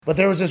But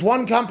there was this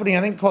one company,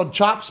 I think, called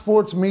Chop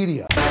Sports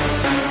Media.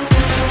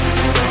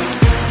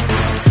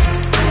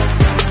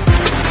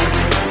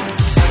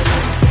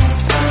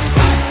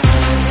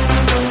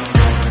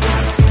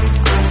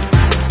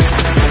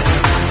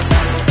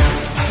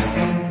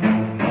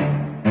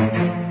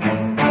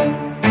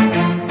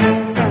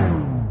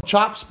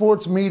 Chop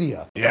Sports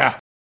Media. Yeah.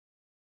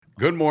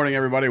 Good morning,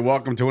 everybody.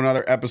 Welcome to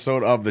another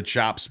episode of the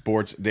Chop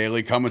Sports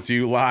Daily, coming to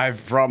you live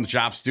from the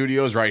Chop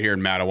Studios right here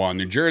in Matawan,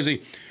 New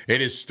Jersey. It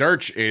is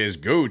Sturch, it is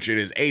Gooch, it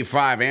is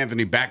A5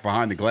 Anthony back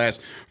behind the glass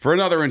for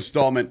another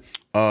installment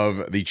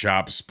of the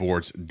Chop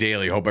Sports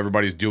Daily. Hope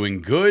everybody's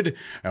doing good.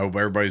 I hope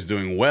everybody's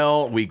doing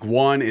well. Week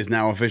 1 is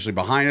now officially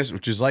behind us,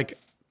 which is like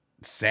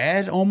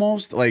sad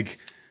almost. Like,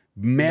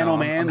 man, No, oh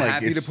man, I'm like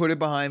happy to put it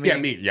behind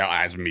me.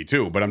 Yeah, as me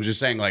too. But I'm just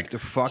saying, like, The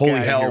fuck holy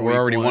outta hell, here, we're week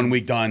already 1. 1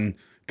 week done.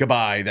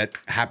 Goodbye. That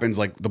happens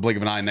like the blink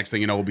of an eye. Next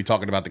thing you know, we'll be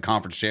talking about the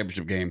conference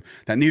championship game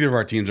that neither of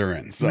our teams are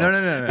in. So.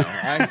 No.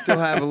 I still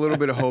have a little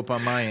bit of hope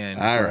on my end.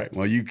 All right.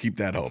 Well, you keep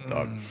that hope,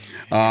 dog.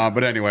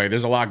 But anyway,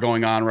 there's a lot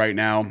going on right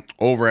now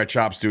over at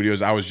Chop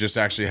Studios. I was just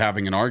actually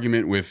having an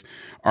argument with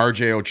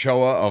RJ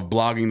Ochoa of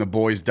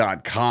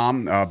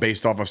bloggingtheboys.com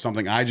based off of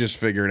something I just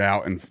figured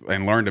out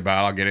and learned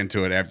about. I'll get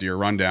into it after your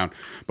rundown.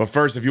 But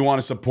first, if you want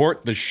to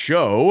support the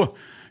show,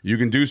 you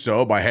can do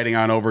so by heading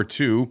on over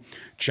to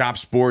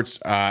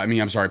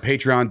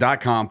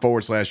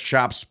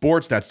patreon.com/Chop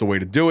Sports. That's the way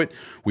to do it.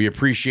 We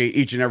appreciate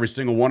each and every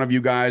single one of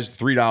you guys.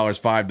 $3,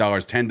 $5,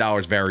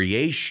 $10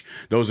 variation.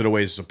 Those are the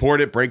ways to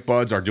support it. Break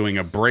Buds are doing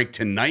a break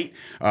tonight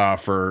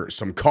for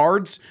some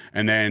cards.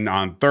 And then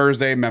on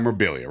Thursday,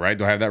 memorabilia, right?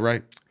 Do I have that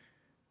right?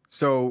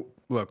 So,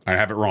 look, I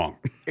have it wrong.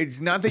 it's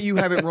not that you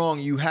have it wrong.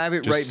 You have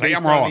it Just right say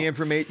based I'm on wrong. the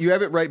information. You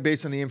have it right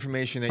based on the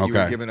information that you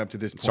Okay. were given up to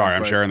this point. Sorry,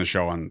 I'm but- sharing the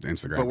show on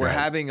Instagram. But Go we're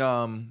ahead. having,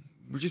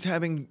 we're just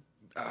having,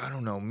 I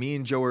don't know. Me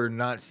and Joe are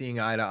not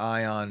seeing eye to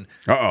eye on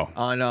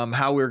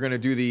how we're gonna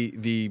do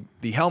the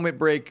helmet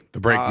break. The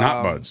break,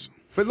 not buds.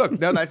 But look,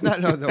 no, that's not.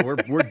 No,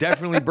 we're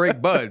definitely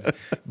break buds.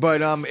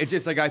 But it's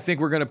just like I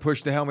think we're gonna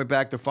push the helmet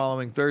back the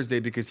following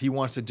Thursday because he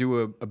wants to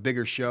do a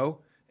bigger show,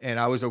 and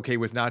I was okay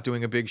with not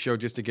doing a big show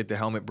just to get the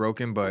helmet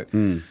broken. But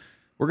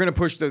we're gonna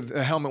push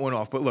the helmet one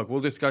off. But look, we'll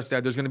discuss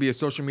that. There's gonna be a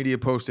social media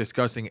post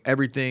discussing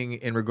everything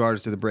in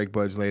regards to the break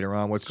buds later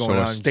on. What's going So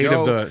a on? state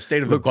Joe, of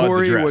the buds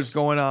LaCory, address. what's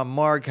going on?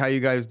 Mark, how you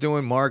guys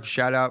doing? Mark,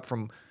 shout out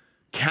from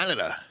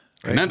Canada.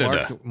 Right?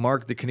 Canada.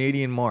 Mark, the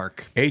Canadian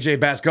Mark. AJ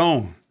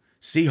Bascon,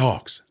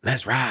 Seahawks,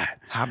 let's ride.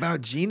 How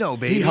about Gino,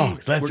 baby?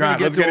 Seahawks, let's We're gonna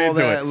ride. Let's to get all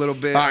into that it a little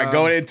bit. All right,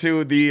 going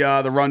into the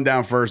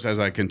rundown first as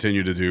I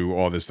continue to do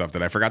all this stuff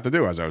that I forgot to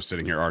do as I was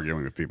sitting here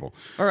arguing with people.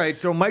 All right,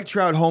 so Mike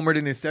Trout homered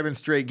in his 7th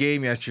straight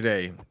game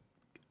yesterday.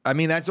 I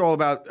mean, that's all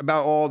about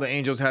all the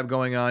Angels have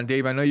going on.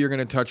 Dave, I know you're going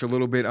to touch a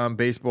little bit on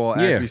baseball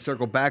as we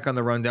circle back on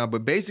the rundown,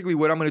 but basically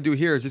what I'm going to do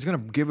here is just going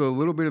to give a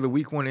little bit of the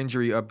week 1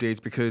 injury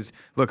updates because,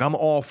 look, I'm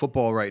all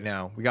football right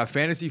now. We got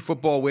fantasy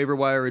football waiver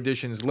wire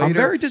editions later. I'm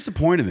very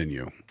disappointed in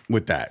you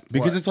with that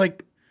because What? it's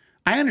like,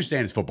 I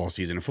understand it's football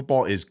season and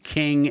football is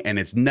king and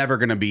it's never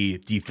going to be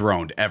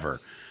dethroned ever.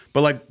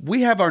 But like,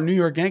 we have our New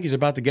York Yankees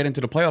about to get into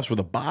the playoffs with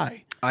a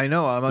bye. I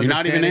know. I'm You're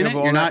not even in understanding it? of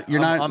all You're that.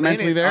 not I'm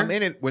mentally in it. there? I'm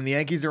in it. When the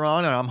Yankees are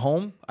on and I'm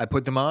home, I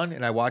put them on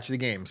and I watch the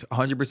games.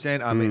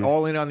 100%. I'm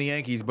all in on the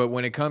Yankees. But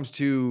when it comes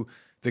to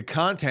the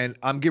content,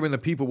 I'm giving the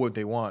people what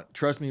they want.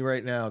 Trust me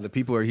right now, the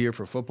people are here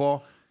for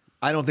football.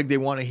 I don't think they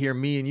want to hear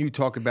me and you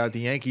talk about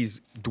the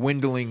Yankees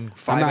dwindling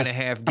 5.5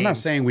 game I'm not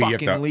saying we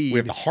have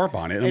lead. to harp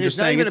on it. I'm And just it's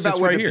not saying even it's about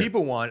what right the here.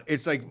 people want.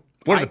 It's like,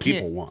 What do I the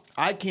people can't- want?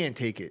 I can't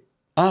take it.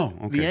 Oh,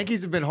 okay. The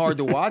Yankees have been hard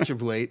to watch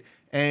of late.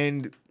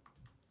 And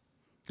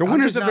The I'm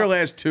winners just of their not-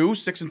 last 2,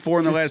 6-4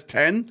 in their last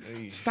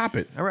 10. Stop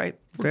it. all right.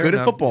 We're fair good at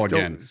enough. football Still-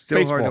 again.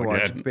 Still hard Baseball to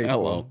watch again.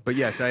 baseball. Hello. But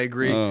yes, I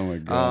agree. Oh, my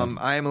God.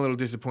 I am a little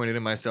disappointed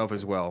in myself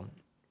as well.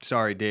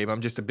 Sorry, Dave.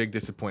 I'm just a big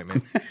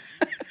disappointment.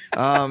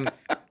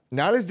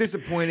 Not as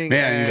disappointing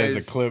Man, as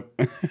there's a clip.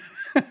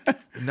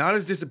 not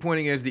as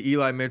disappointing as the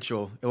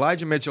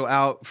Elijah Mitchell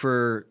out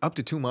for up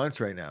to 2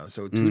 months right now.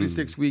 So 2 to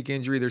 6 week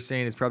injury. They're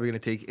saying it's probably going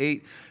to take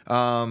 8.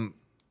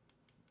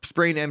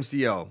 Sprained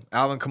MCL.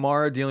 Alvin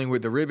Kamara dealing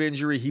with the rib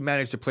injury. He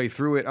managed to play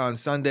through it on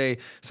Sunday.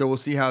 So we'll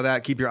see how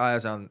that. Keep your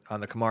eyes on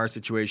the Kamara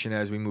situation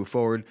as we move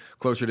forward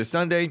closer to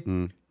Sunday.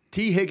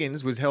 T.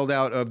 Higgins was held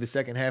out of the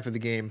second half of the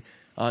game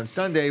on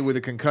Sunday with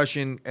a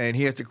concussion, and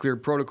he has to clear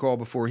protocol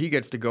before he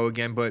gets to go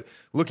again. But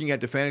looking at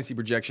the fantasy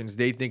projections,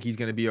 they think he's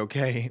going to be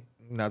okay.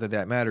 Not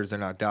that matters. They're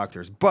not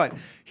doctors. But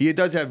he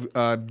does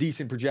have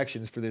decent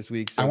projections for this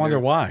week. So I wonder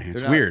they're- why. they're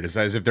It's not- weird. It's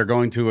as if they're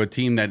going to a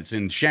team that's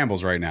in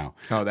shambles right now.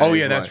 Oh, that is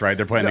yeah, that's why. right.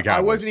 They're playing the No, I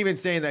Cowboys. wasn't even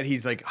saying that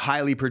he's like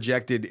highly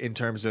projected in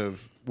terms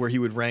of where he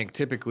would rank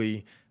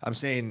typically. I'm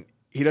saying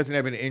he doesn't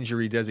have an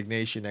injury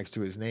designation next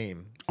to his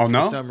name. Oh,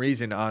 no? For some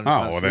reason on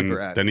well, Sleeper then-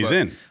 app. then he's But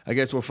in. I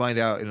guess we'll find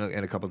out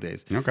in a couple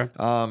days. Okay.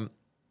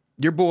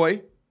 Your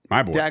boy,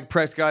 My boy. Dak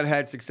Prescott,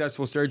 had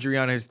successful surgery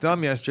on his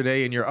thumb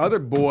yesterday, and your other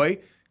boy,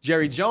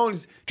 Jerry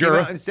Jones, came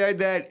Jura. out and said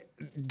that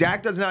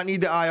Dak does not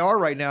need the IR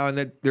right now, and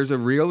that there's a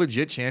real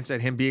legit chance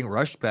at him being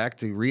rushed back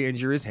to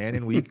re-injure his hand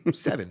in week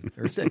 7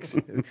 or 6.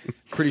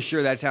 Pretty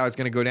sure that's how it's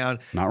going to go down.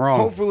 Not wrong.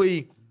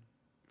 Hopefully,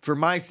 for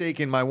my sake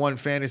and my one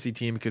fantasy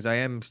team, because I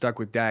am stuck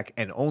with Dak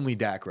and only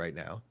Dak right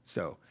now.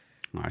 So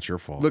Not your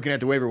fault. looking at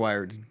the waiver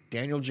wire, it's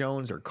Daniel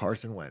Jones or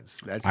Carson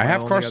Wentz. That's I my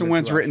have only Carson other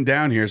Wentz two written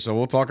down here, so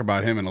we'll talk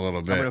about him in a little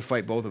I'm going to bit.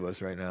 fight both of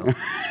us right now.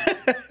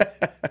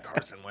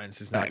 Carson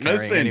Wentz is not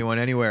Listen. carrying anyone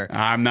anywhere.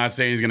 I'm not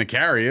saying he's going to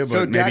carry it, but So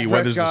maybe Dak he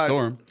weathers the Prescott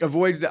storm.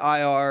 avoids the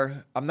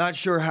IR. I'm not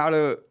sure how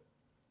to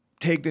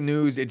take the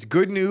news. It's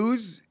good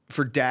news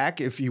for Dak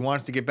if he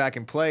wants to get back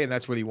and play, and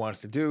that's what he wants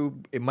to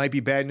do. It might be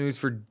bad news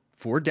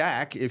for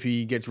Dak if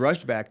he gets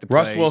rushed back to play.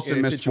 Russ Wilson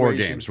in a missed 4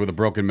 situation- games with a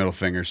broken middle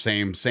finger,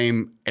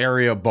 same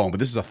area of bone, but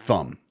this is a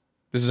thumb.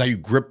 This is how you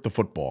grip the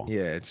football.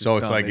 Yeah, it's so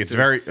his it's thumb. like it's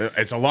very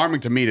it's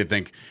alarming to me to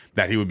think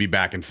that he would be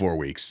back in 4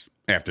 weeks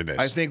after this.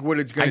 I think what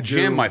it's going I to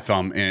jam do. my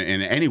thumb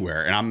in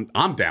anywhere, and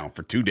I'm down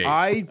for 2 days.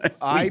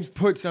 I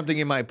put something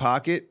in my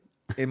pocket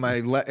in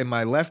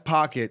my left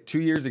pocket 2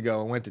 years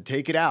ago and went to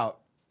take it out,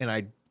 and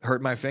I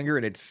hurt my finger,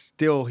 and it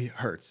still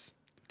hurts.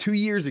 2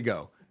 years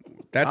ago.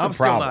 That's I'm a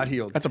still problem. not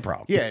healed. That's a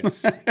problem. Yeah,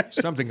 it's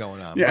something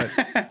going on. Yeah.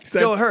 But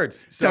still That's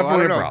hurts. So I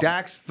definitely don't a know. problem.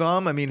 Dak's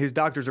thumb, I mean, his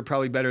doctors are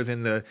probably better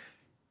than the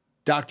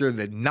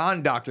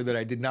non-doctor that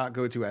I did not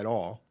go to at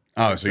all.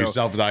 Oh, so you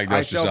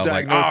self-diagnosed I yourself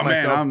like, self-diagnosed oh man,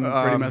 myself,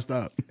 I'm pretty messed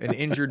up. An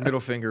injured middle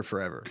finger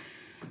forever.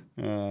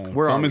 Where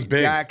Thumb are is we?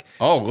 big. Dak,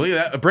 Oh, look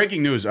at that.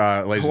 Breaking news, ladies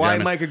and Hawaii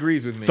gentlemen. Mike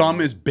agrees with me. Thumb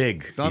is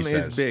big. Thumb he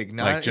is says. big,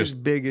 not like as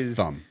just big as-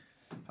 thumb.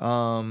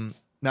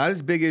 Not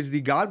as big as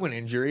the Godwin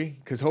injury,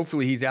 because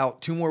hopefully he's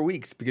out 2 more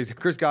weeks, because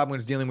Chris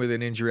Godwin's dealing with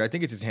an injury. I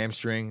think it's his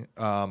hamstring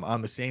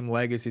on the same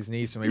leg as his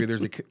knee, so maybe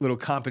there's a little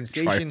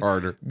compensation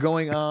harder.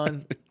 going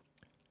on.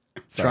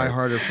 Try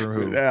harder for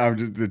who? Yeah, I'm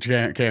just the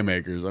can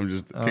makers. I'm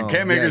just Oh,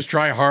 can makers yes.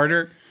 try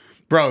harder.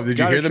 Bro, did you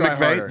Gotta hear the try McVay?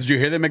 harder. Did you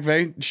hear the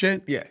McVay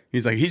shit? Yeah.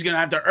 He's like, he's gonna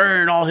have to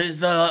earn all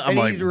his. I'm And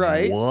like, he's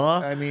right.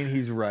 What? I mean,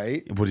 he's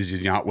right. What is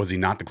he not? Was he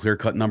not the clear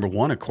cut number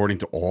 1 according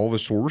to all the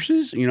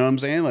sources? You know what I'm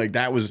saying? Like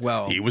that was.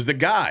 Well- he was the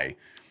guy.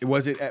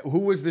 Was it who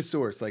was the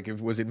source? Like,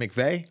 was it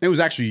McVay? It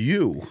was actually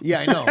you. Yeah,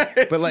 I know,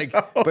 but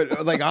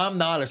like, I'm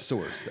not a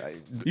source.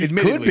 You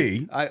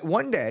Admittedly. could be.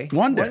 One day.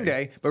 One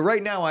day. But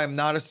right now, I am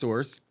not a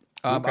source.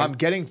 Okay. I'm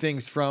getting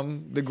things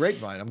from the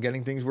grapevine. I'm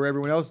getting things where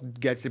everyone else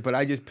gets it, but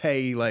I just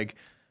pay like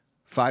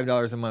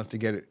 $5 a month to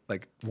get it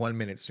like 1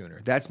 minute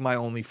sooner. That's my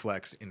only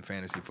flex in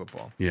fantasy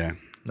football. Yeah.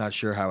 Not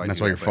sure how I. That's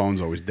do why that, your but-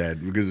 phone's always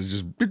dead because it's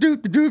just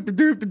ba-doop, ba-doop,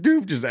 ba-doop,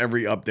 ba-doop, just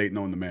every update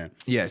knowing the man.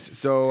 Yes.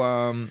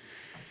 So,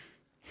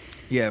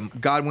 yeah,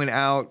 Godwin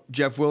out.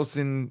 Jeff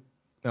Wilson.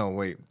 Oh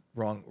wait,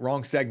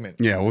 wrong segment.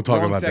 Yeah, we'll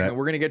talk Wrong about segment. that.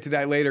 We're gonna get to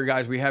that later,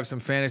 guys. We have some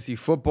fantasy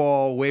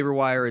football waiver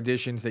wire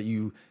additions that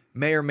you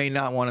may or may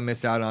not want to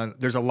miss out on.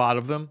 There's a lot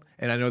of them,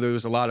 and I know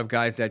there's a lot of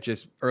guys that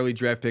just early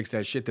draft picks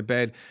that shit the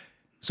bed.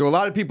 So a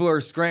lot of people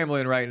are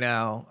scrambling right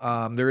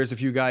now. There is a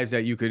few guys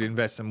that you could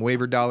invest some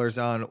waiver dollars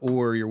on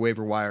or your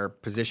waiver wire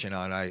position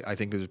on. I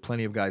think there's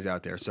plenty of guys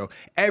out there. So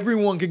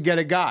everyone could get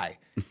a guy.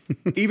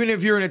 Even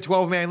if you're in a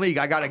 12-man league,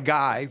 I got a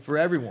guy for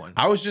everyone.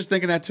 I was just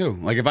thinking that too.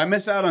 Like if I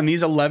miss out on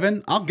these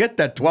 11, I'll get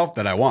that 12th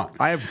that I want.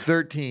 I have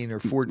 13 or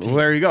 14. Well,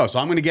 there you go. So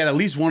I'm going to get at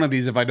least one of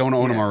these if I don't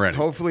own them already.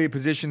 Hopefully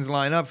positions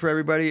line up for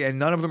everybody, and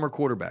none of them are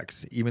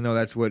quarterbacks, even though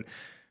that's what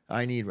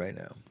I need right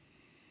now.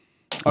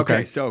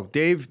 Okay, so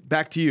Dave,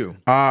 back to you.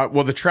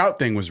 Well, the Trout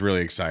thing was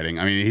really exciting.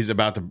 I mean,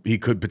 he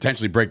could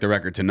potentially break the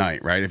record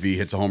tonight, right? If he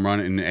hits a home run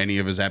in any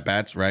of his at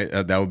bats, right?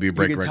 That would be a He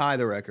break can record. tie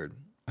the record.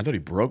 I thought he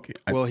broke it.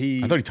 Well,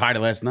 I thought he tied it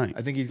last night.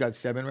 I think he's got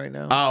 7 right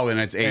now. Oh, and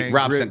it's 8. And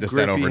Rob sent us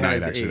that Griffey overnight,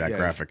 has actually, 8, that yes.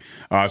 graphic.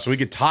 So we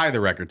could tie the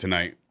record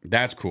tonight.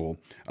 That's cool.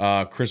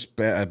 Chris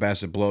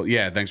Bassett blow.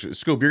 Yeah, thanks.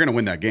 Scoop, you're going to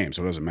win that game,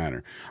 so it doesn't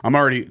matter. I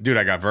got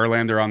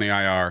Verlander on the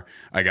IR.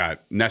 I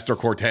got Nestor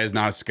Cortez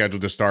not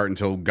scheduled to start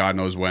until God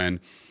knows when.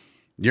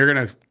 You're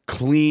going to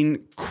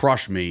clean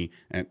crush me.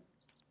 And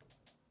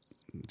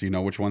do you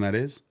know which one that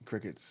is?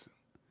 Crickets.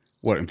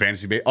 What, in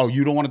fantasy baseball? Oh,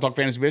 you don't want to talk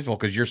fantasy baseball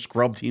because your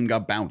scrub team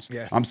got bounced.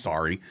 Yes. I'm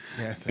sorry.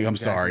 Yes, I'm that's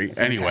sorry.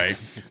 exactly- Anyway,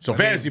 exactly. so I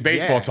mean, fantasy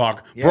baseball yeah.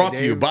 talk Yeah, brought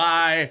to you Dave.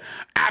 by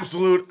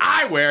Absolute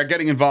Eyewear.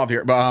 Getting involved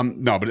here. But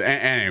no, but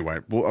anyway,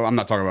 well, I'm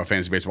not talking about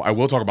fantasy baseball. I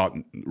will talk about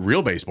real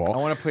I baseball.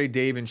 want to play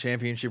Dave in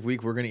championship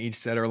week. We're going to each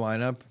set our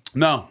lineup.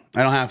 No,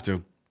 I don't have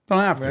to. Don't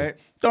have to. Right?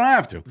 Don't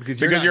have to.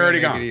 Because you're not already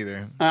gonna gone. make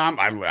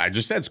it either. I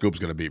just said Scoop's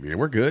going to beat me.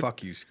 We're good.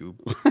 Fuck you,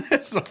 Scoop.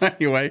 So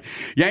anyway,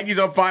 Yankees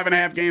up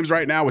 5.5 games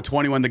right now with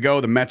 21 to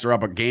go. The Mets are up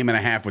 1.5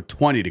 games with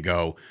 20 to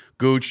go.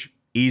 Gooch,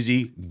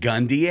 easy,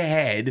 Gundy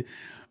ahead.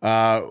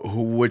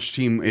 Which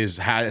team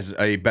has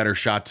a better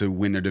shot to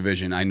win their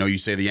division? I know you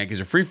say the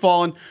Yankees are free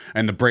falling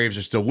and the Braves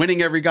are still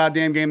winning every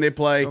goddamn game they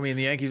play. I mean,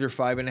 the Yankees are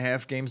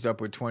 5.5 games up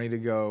with 20 to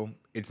go.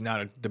 It's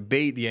not a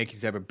debate. The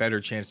Yankees have a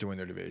better chance to win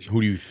their division. Who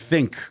do you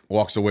think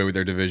walks away with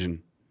their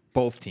division?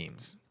 Both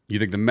teams. You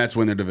think the Mets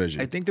win their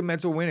division? I think the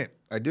Mets will win it.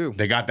 I do.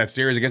 They got that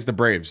series against the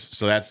Braves,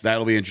 so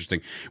that'll be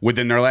interesting.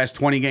 Within their last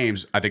 20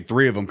 games, I think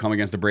 3 of them come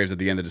against the Braves at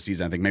the end of the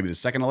season. I think maybe the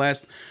second to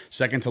last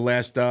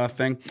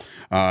thing.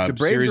 The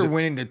Braves are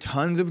winning a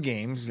tons of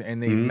games,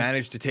 and they've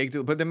managed to take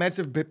but the Mets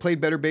have played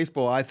better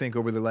baseball, I think,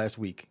 over the last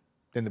week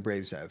than the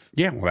Braves have.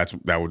 Yeah, well,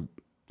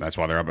 that's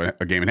why they're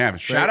up a game and a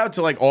half. Shout out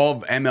to like all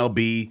of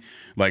MLB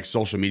like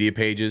social media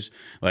pages,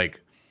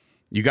 like.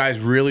 You guys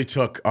really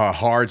took a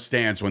hard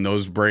stance when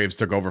those Braves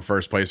took over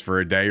first place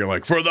for a day. You're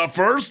like, for the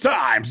first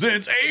time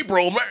since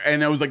April.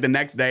 And it was like the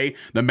next day,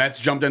 the Mets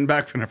jumped in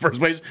back from the first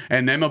place,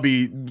 and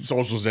MLB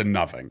social said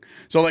nothing.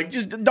 So, like,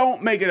 just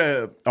don't make it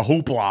a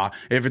hoopla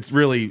if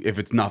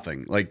it's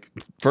nothing. Like,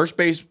 first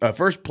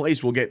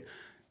place will get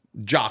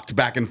jocked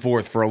back and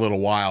forth for a little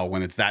while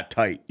when it's that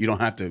tight. You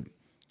don't have to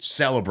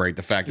celebrate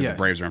the fact that the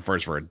Braves are in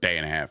first for a day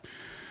and a half.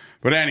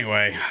 But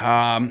anyway,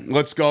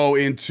 let's go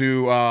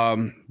into,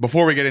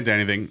 before we get into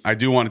anything, I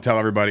do want to tell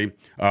everybody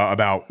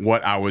about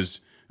what I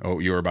was,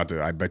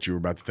 I bet you were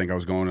about to think I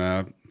was going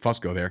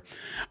Fusco there.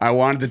 I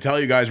wanted to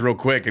tell you guys real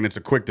quick, and it's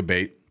a quick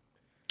debate,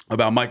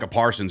 about Micah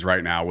Parsons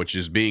right now, which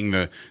is being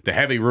the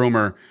heavy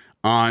rumor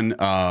on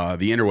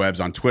the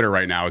interwebs on Twitter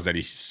right now, is that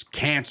he's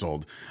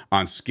canceled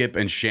on Skip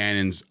and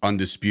Shannon's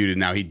Undisputed.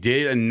 Now, he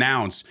did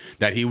announce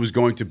that he was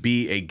going to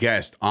be a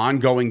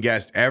ongoing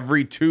guest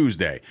every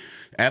Tuesday.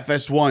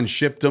 FS1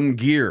 shipped him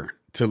gear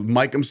to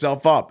mic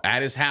himself up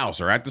at his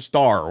house or at the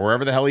Star or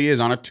wherever the hell he is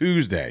on a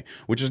Tuesday,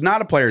 which is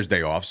not a player's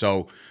day off.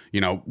 So,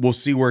 we'll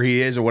see where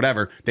he is or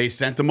whatever. They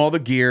sent him all the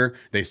gear.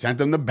 They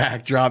sent him the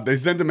backdrop. They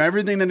sent him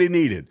everything that he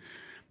needed.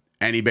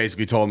 And he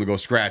basically told him to go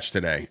scratch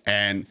today.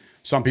 And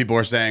some people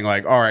are saying,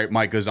 like, all right,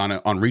 Micah's on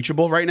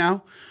unreachable right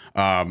now,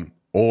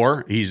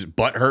 or he's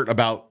butthurt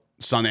about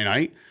Sunday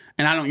night.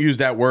 And I don't use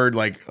that word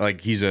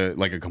like he's a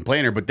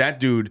complainer, but that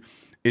dude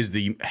is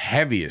the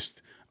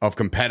heaviest of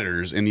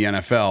competitors in the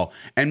NFL.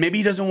 And maybe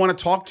he doesn't want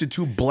to talk to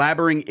 2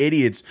 blabbering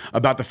idiots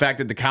about the fact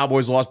that the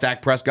Cowboys lost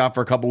Dak Prescott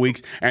for a couple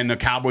weeks and the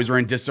Cowboys are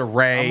in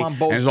disarray. I'm on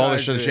both and all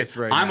this sides of shit. this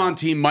right I'm now. on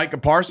team Micah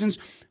Parsons.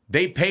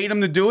 They paid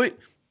him to do it.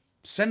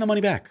 Send the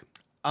money back.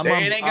 I'm It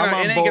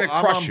ain't gonna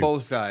crush you.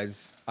 both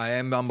sides. I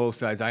am on both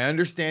sides. I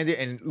understand it.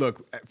 And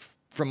look,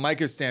 from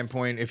Micah's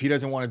standpoint, if he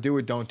doesn't want to do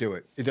it, don't do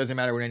it. It doesn't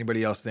matter what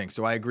anybody else thinks.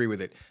 So I agree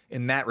with it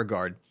in that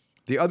regard.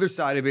 The other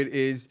side of it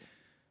is,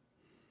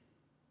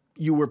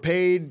 you were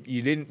paid.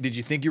 Did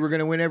you think you were going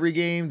to win every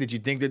game? Did you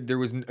think that there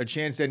was a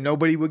chance that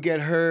nobody would get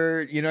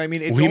hurt? You know what I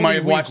mean? He might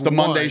have watched the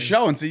Monday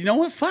show and said, you know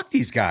what? Fuck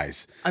these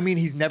guys. I mean,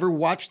 he's never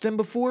watched them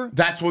before.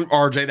 That was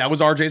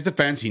RJ's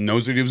defense. He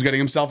knows what he was getting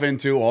himself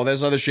into, all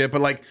this other shit.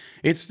 But like,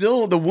 it's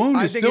still, the wound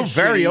is still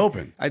very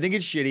open. I think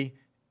it's shitty.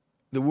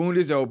 The wound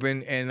is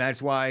open. And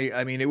that's why,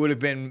 I mean, it would have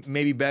been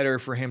maybe better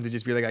for him to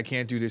just be like, I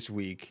can't do this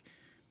week.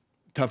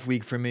 Tough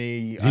week for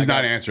me. He's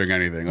not answering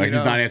anything. Like,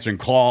 he's not answering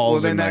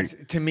calls. Well, then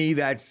to me,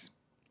 let's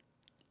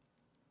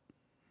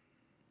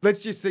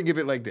just think of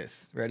it like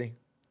this. Ready?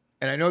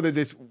 And I know that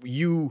it's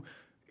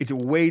a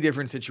way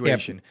different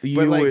situation.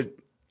 Yeah,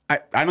 I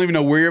don't even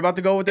know where you're about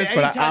to go with this,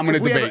 but I'm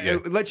going to debate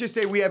you. Let's just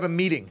say we have a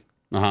meeting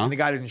and the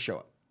guy doesn't show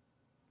up.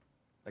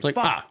 Like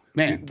fuck,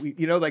 man.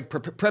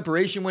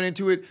 Preparation went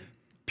into it.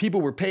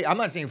 People were paid. I'm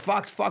not saying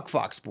fuck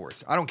Fox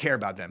Sports. I don't care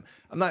about them.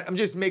 I'm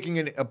just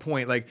making a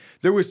point. Like,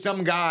 there was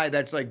some guy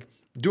that's like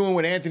doing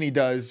what Anthony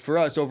does for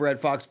us over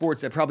at Fox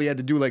Sports that probably had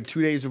to do like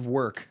 2 days of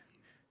work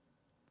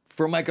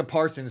for Micah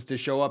Parsons to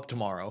show up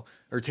tomorrow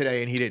or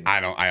today, and he didn't.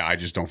 I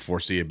just don't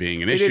foresee it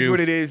being an issue. It is what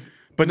it is.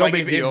 But no like,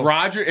 big deal.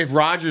 if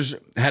Rodgers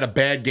had a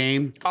bad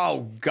game,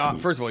 oh God!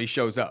 First of all, he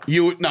shows up.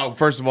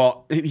 First of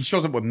all, he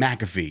shows up with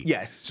McAfee.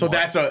 Yes. So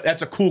that's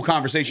a cool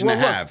conversation to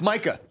have.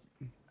 Micah,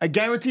 I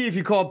guarantee if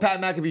you called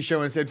Pat McAfee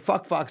show and said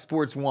 "fuck Fox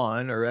Sports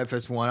 1" or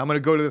FS1, I'm going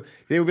to go to.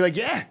 They would be like,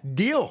 "Yeah,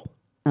 deal."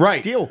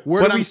 Right.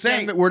 Where do we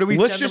send the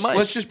mic?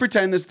 Let's just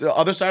pretend this the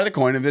other side of the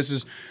coin. If this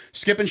is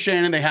Skip and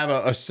Shannon, they have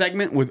a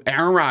segment with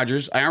Aaron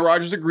Rodgers. Aaron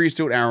Rodgers agrees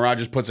to it. Aaron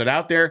Rodgers puts it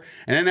out there.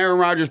 And then Aaron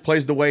Rodgers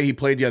plays the way he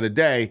played the other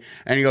day.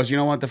 And he goes, you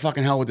know what? The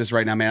fucking hell with this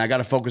right now, man. I got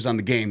to focus on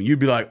the game. You'd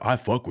be like, I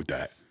fuck with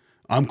that.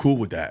 I'm cool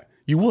with that.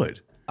 You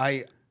would.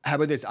 How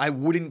about this? I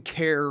wouldn't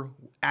care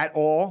at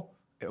all.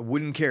 I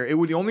wouldn't care.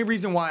 The only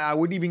reason why I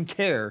would even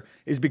care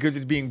is because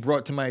it's being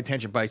brought to my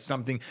attention by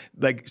something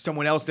like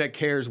someone else that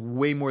cares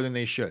way more than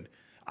they should.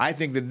 I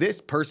think that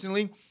this,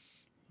 personally,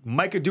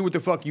 Mike could do what the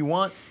fuck you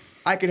want.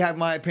 I could have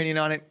my opinion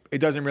on it. It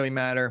doesn't really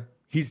matter.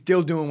 He's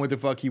still doing what the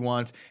fuck he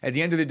wants. At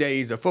the end of the day,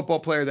 he's a football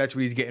player. That's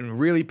what he's getting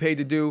really paid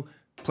to do.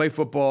 Play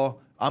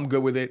football. I'm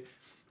good with it.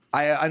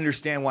 I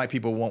understand why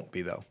people won't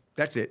be, though.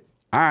 That's it.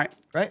 All right.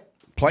 Right?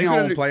 Play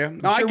on, player.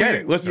 No, I get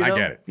it. Listen, I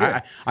get it.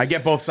 Yeah. I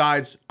get both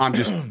sides. I'm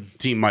just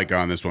Team Micah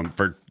on this one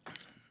for,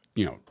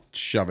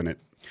 shoving it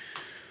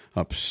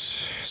up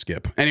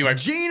Skip. Anyway,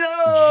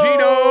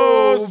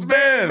 Geno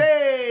Smith.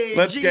 Baby,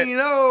 Let's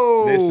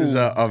Geno. This is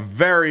a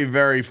very,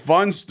 very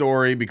fun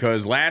story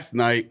because last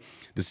night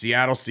the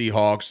Seattle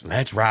Seahawks,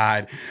 let's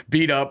ride,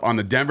 beat up on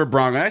the Denver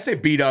Broncos. I say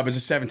beat up, it's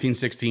a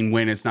 17-16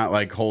 win. It's not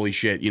like, holy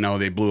shit,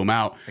 they blew them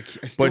out.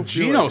 But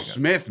Geno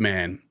Smith,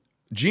 man,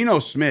 Geno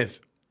Smith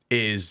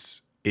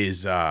is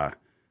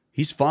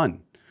he's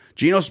fun.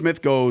 Geno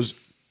Smith goes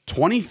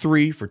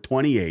 23 for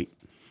 28,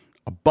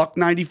 a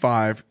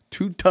 $195,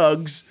 2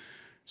 tugs,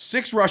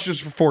 6 rushes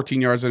for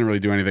 14 yards. Didn't really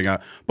do anything,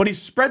 but he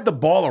spread the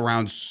ball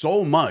around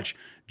so much.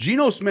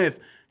 Geno Smith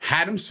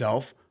had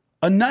himself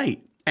a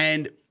night,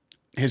 and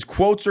his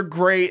quotes are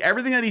great.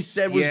 Everything that he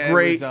said was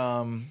great.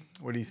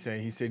 What did he say?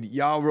 He said,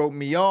 "Y'all wrote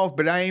me off,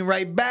 but I ain't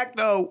right back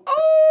though."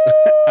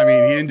 Ooh, I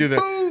mean, he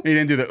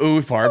didn't do the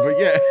ooh part, but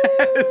yeah.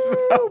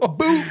 So,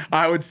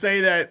 I would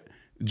say that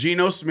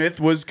Geno Smith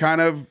was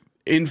kind of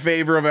in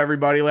favor of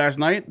everybody last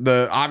night.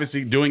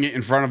 Obviously doing it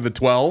in front of the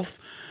 12th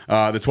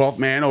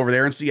man over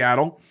there in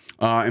Seattle,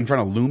 in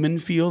front of Lumen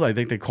Field. I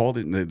think they called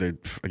it.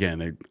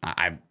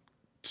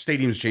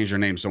 Stadiums change their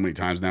name so many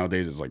times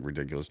nowadays. It's like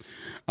ridiculous.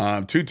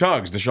 2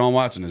 tugs. Deshaun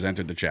Watson has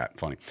entered the chat.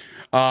 Funny.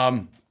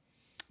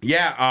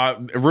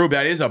 Rube,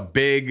 that is a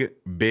big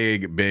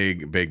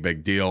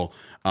deal.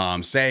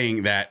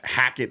 Saying that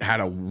Hackett had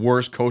a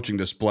worse coaching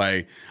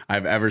display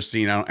I've ever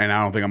seen, and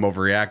I don't think I'm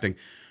overreacting.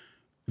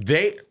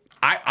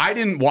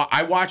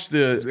 I watched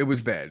the. It was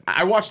bad.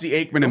 I watched the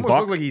Aikman and Buck. Buck.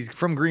 Looked like he's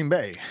from Green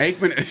Bay.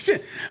 Aikman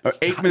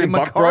and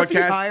Buck McCarthy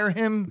broadcast. Hire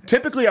him.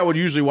 Typically, I would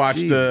usually watch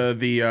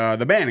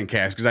the Bannon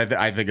cast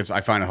because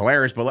I find it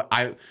hilarious. But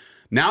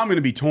now I'm going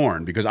to be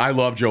torn because I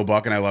love Joe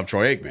Buck and I love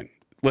Troy Aikman.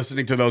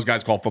 Listening to those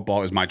guys call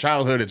football is my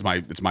childhood. It's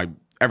my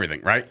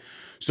everything, right?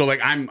 So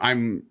like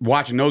I'm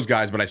watching those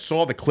guys, but I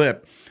saw the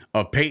clip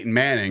of Peyton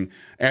Manning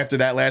after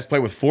that last play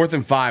with 4th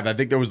and 5. I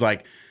think there was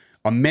like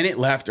a minute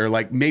left or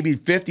like maybe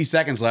 50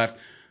 seconds left.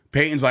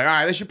 Peyton's like, all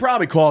right, they should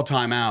probably call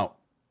timeout.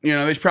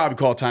 They should probably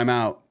call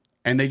timeout.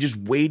 And they just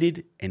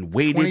waited and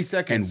waited 20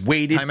 seconds, and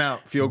waited.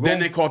 Timeout, field goal. Then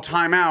they called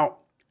timeout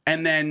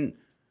and then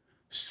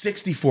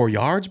 64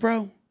 yards,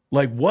 bro.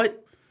 Like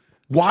what?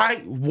 Why?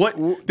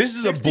 What? This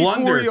is a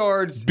blunder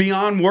yards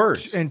beyond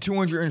words. And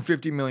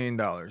 $250 million.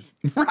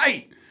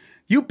 Right.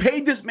 You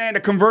paid this man to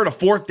convert a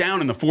 4th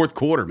down in the 4th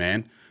quarter,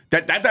 man.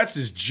 That's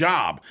his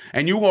job.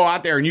 And you go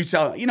out there and you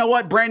tell, you know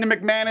what, Brandon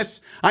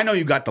McManus, I know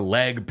you got the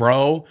leg,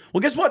 bro.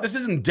 Well, guess what? This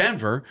isn't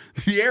Denver.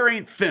 The air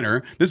ain't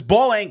thinner. This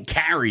ball ain't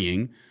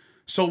carrying.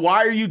 So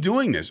why are you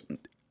doing this?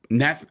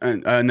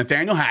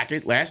 Nathaniel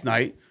Hackett last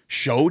night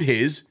showed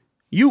his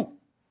youth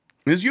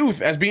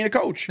as being a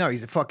coach. No,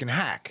 he's a fucking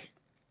hack.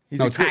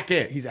 It's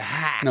Hackett. He's a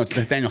hack. No, it's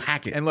Nathaniel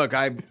Hackett. And look,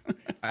 I'm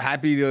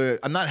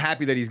not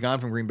happy that he's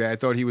gone from Green Bay. I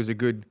thought he was a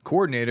good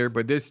coordinator,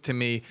 but this to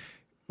me,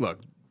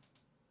 look,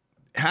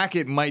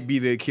 Hackett might be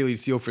the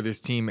Achilles heel for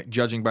this team,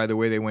 judging by the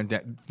way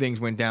things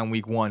went down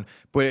week 1.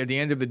 But at the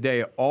end of the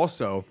day,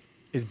 also,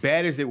 as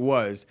bad as it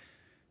was,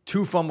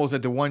 2 fumbles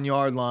at the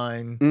 1-yard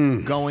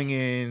line going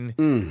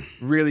in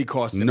really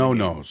cost them.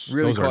 No-nos.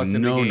 Really Those cost are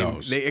them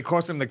no-nos. the game. It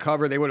cost them the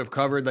cover. They would have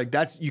covered. Like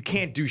you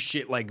can't do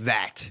shit like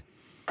that.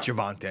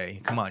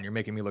 Javonte, come on, you're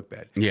making me look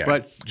bad. Yeah,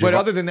 but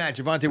other than that,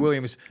 Javonte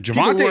Williams,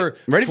 people were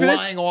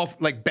flying off,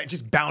 like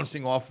just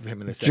bouncing off of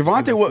him in the second.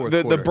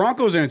 The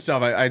Broncos in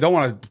itself, I don't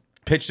want to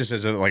pitch this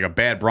as a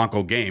bad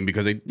Bronco game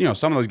because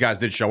some of those guys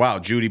did show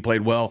out. Judy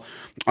played well,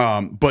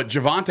 but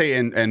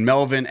Javonte and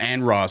Melvin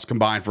and Russ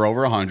combined for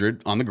over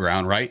 100 on the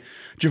ground. Right,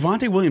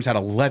 Javonte Williams had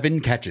 11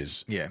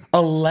 catches. Yeah,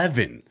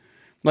 11.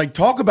 Like,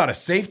 talk about a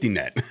safety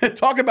net.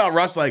 Talk about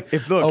Russ like,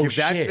 if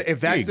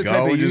that's the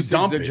type of usage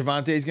that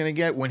Javonte is going to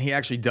get when he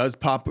actually does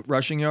pop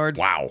rushing yards.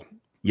 Wow.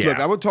 Yeah. Look,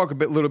 I will talk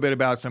little bit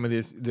about some of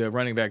the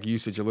running back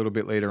usage a little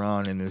bit later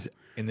on in this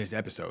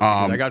episode.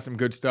 Because I got some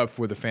good stuff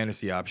for the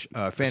fantasy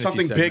Something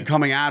segment. big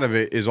coming out of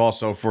it is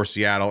also for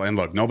Seattle. And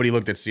look, nobody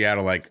looked at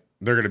Seattle like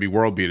they're going to be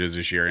world beaters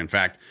this year. In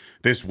fact,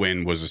 this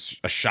win was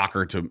a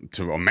shocker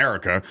to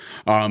America.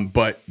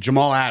 But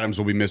Jamal Adams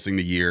will be missing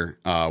the year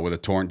with a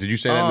torn. Did you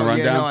say that in the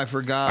rundown? No, I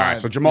forgot. All right,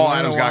 so Jamal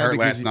Adams got hurt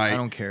last night. I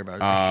don't care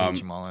about I hate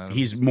Jamal Adams.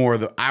 He's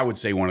I would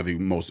say, one of the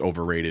most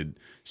overrated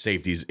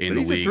safeties in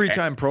the league. He's a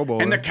 3-time Pro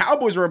Bowler. And the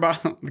Cowboy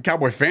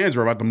fans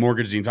were about to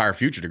mortgage the entire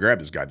future to grab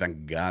this guy.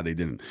 Thank God they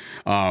didn't.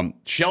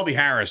 Shelby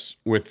Harris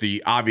with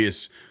the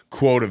obvious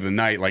quote of the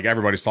night. Like,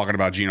 everybody's talking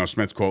about Geno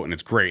Smith's quote, and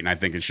it's great, and I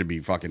think it should be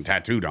fucking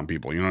tattooed on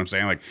people. You know what I'm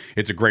saying? Like,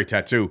 it's a great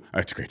tattoo.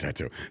 It's a great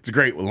tattoo. It's a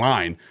great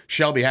line.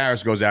 Shelby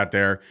Harris goes out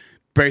there,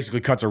 basically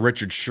cuts a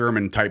Richard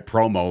Sherman type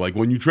promo, like,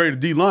 when you trade a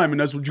D lineman,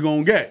 that's what you're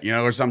gonna get,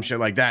 or some shit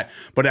like that.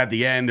 But at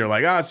the end, they're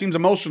like, it seems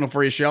emotional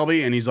for you,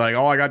 Shelby. And he's like,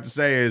 all I got to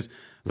say is,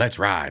 let's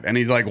ride. And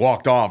he like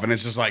walked off, and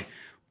it's just like,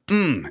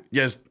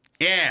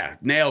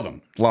 nailed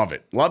him. Love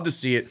it. Love to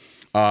see it.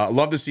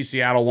 Love to see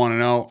Seattle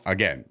 1-0.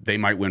 Again, they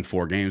might win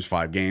 4 games,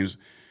 5 games.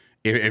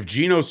 If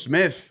Geno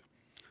Smith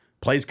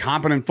plays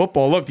competent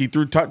football, look, he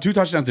threw 2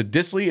 touchdowns to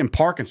Disley and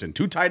Parkinson,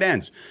 2 tight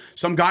ends.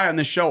 Some guy on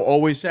this show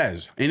always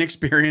says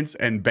inexperienced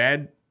and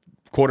bad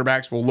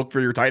quarterbacks will look for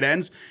your tight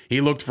ends.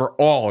 He looked for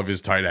all of his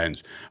tight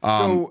ends.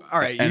 All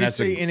right, you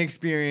say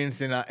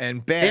inexperienced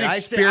and bad.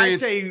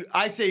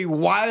 I say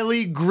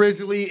wily,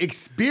 grizzly,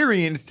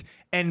 experienced,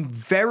 and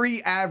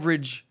very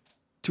average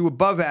to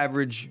above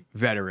average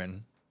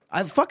veteran.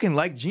 I fucking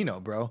like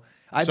Geno, bro.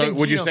 I So think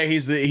would you Geno- say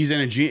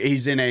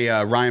he's in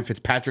a Ryan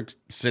Fitzpatrick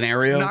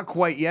scenario? Not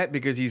quite yet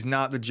because he's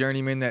not the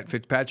journeyman that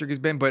Fitzpatrick has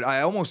been, but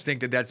I almost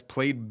think that that's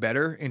played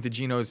better into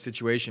Geno's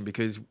situation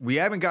because we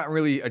haven't gotten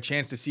really a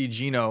chance to see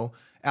Geno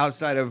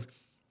outside of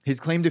his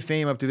claim to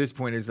fame up to this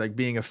point is like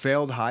being a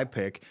failed high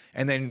pick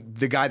and then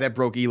the guy that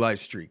broke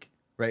Eli's streak,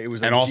 right? It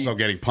was like and also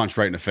getting punched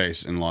right in the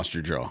face and lost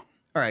your jaw. all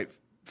right,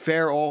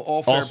 fair,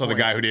 all fair Also, the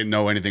points. guy who didn't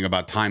know anything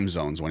about time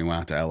zones when he went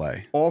out to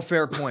L.A. all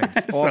fair points,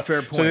 all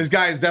fair points. So this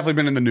guy has definitely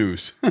been in the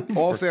news.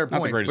 All fair Not the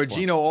points, greatest but point.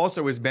 Geno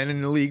also has been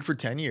in the league for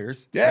 10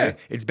 years. Yeah. right?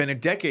 It's been a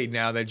decade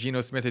now that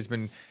Geno Smith has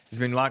been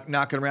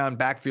knocking around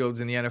backfields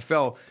in the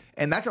NFL,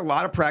 and that's a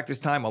lot of practice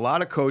time, a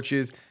lot of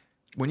coaches.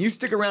 When you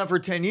stick around for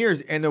 10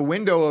 years and the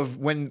window of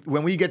when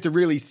we get to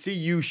really see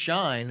you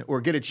shine or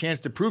get a chance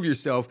to prove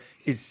yourself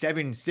is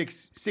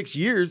 6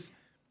 years,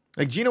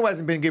 like Geno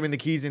hasn't been given the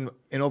keys in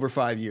over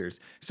 5 years.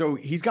 So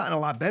he's gotten a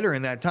lot better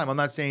in that time. I'm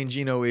not saying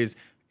Geno is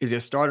a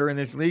starter in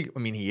this league. I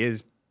mean, he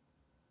is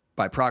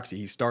by proxy.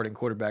 He's starting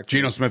quarterback.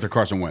 Geno Smith or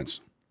Carson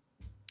Wentz?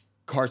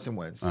 Carson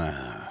Wentz.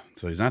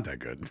 So he's not that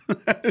good.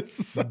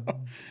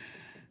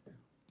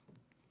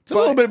 It's a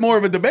little bit more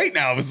of a debate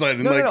now all of a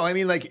sudden. No. I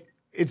mean, like,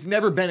 it's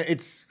never been.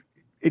 It's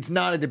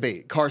not a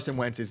debate. Carson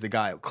Wentz is the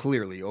guy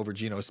clearly over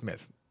Geno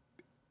Smith,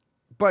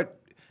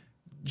 but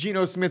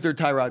Geno Smith or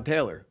Tyrod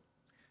Taylor.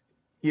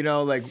 You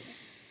know, like,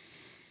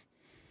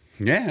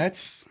 Yeah,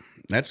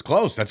 that's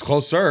close. That's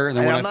closer than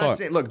and what I'm I not thought.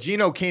 saying. Look,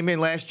 Geno came in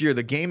last year.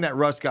 The game that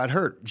Russ got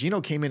hurt,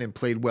 Geno came in and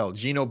played well.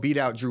 Geno beat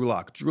out Drew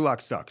Lock. Drew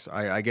Lock sucks.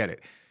 I get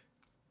it.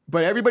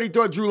 But everybody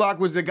thought Drew Lock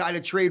was the guy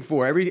to trade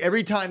for.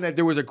 Every time that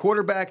there was a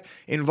quarterback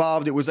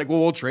involved, it was like,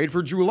 well, we'll trade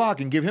for Drew Lock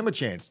and give him a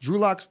chance. Drew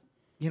Lock's,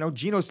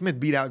 Geno Smith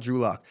beat out Drew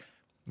Lock.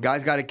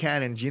 Guy's got a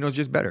cannon. Geno's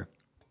just better.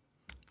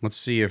 Let's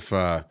see if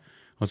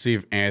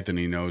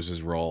Anthony knows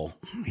his role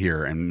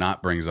here and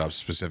not brings up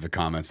specific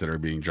comments that are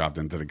being dropped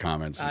into the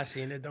comments. I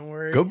seen it. Don't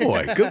worry. Good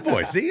boy, good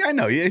boy. See, I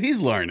know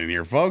he's learning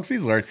here, folks.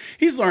 He's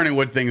learning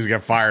what things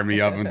get fire me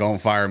up and don't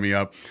fire me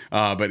up.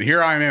 But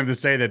here I am to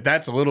say that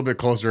that's a little bit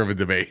closer of a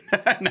debate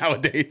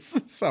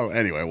nowadays. So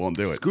anyway, won't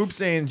do it. Scoop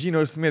saying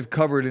Geno Smith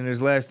covered in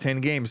his last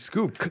 10 games.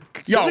 Scoop,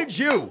 so did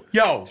you.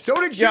 So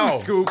did you,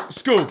 Scoop.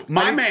 Scoop,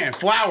 my man,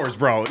 Flowers,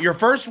 bro. Your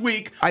first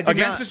week I did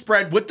against not- the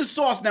spread with the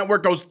Sauce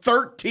Network goes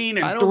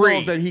 13-3. I don't know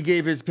if that he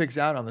gave his picks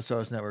out on the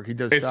Sauce Network. He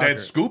does It soccer. said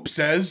Scoop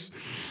says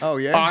Oh,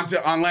 yeah?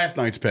 on last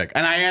night's pick.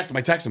 And I asked him,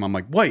 I texted him, I'm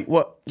like, wait,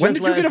 what? When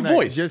did you get a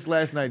voice? Just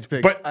last night's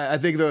pick. But- I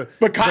think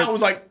But Kyle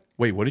was like,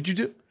 wait, what did you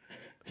do?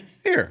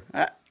 Here,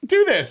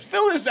 do this.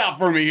 Fill this out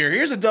for me here.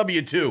 Here's a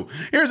W-2.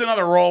 Here's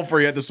another role for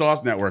you at the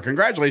Sauce Network.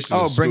 Congratulations.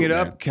 oh, to bring Scoop, it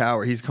up, man.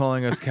 coward. He's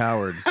calling us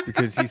cowards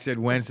because he said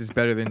Wentz is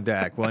better than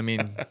Dak. Well, I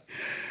mean,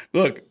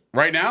 Look,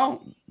 right now,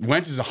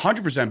 Wentz is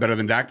 100% better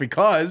than Dak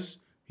because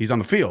he's on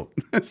the field.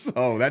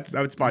 So that's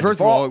by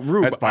first of all, default.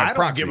 Rube, That's by I don't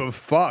proxy. give a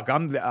fuck.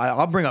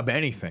 I'll bring up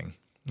anything.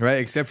 Right,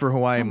 except for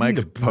Hawaii Mike.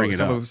 to bring it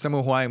up. Some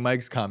of Hawaii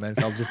Mike's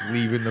comments, I'll just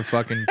leave in the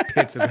fucking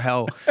pits of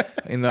hell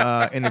in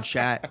the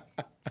chat.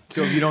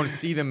 So if you don't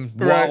see them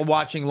while Right.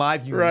 watching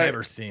live, you Right.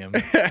 never see them.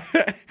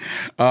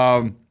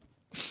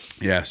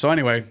 Yeah. So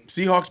anyway,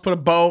 Seahawks put a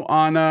bow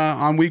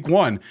on week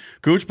 1.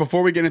 Gooch,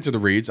 before we get into the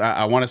reads,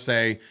 I want to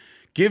say,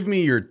 give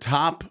me your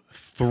top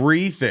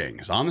 3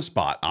 things on the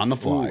spot, on the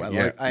fly. Ooh,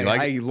 Yeah, you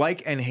like I it?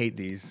 like and hate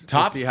these.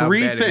 Top We'll see how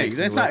 3 bad it things. makes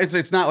me It's look. not.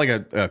 It's not like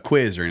a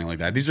quiz or anything like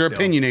that. These are Still.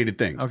 opinionated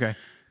things. Okay.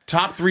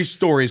 Top 3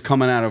 stories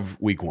coming out of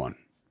week 1.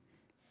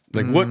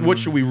 Like what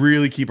should we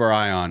really keep our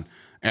eye on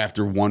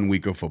after 1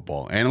 week of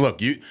football? And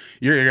look, you're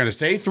going to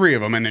say 3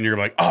 of them, and then you're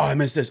like, oh, I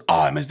missed this.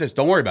 Oh, I missed this.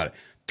 Don't worry about it.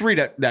 3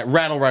 that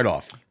rattle right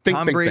off. Think,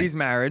 Tom think, Brady's think.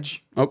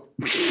 marriage, Oh,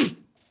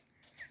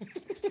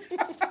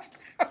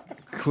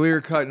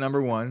 clear cut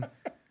number 1.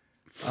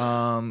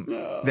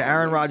 The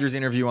Aaron Rodgers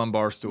interview on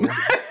Barstool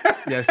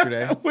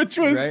yesterday, which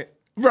was right?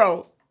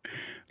 bro.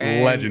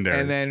 And- Legendary.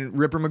 And then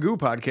Ripper Magoo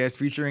podcast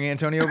featuring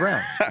Antonio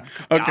Brown.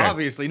 Okay.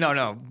 Obviously,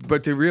 no.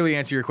 But to really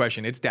answer your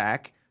question, it's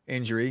Dak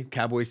injury.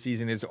 Cowboys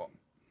season is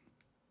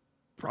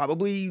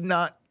probably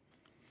not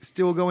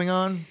still going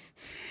on.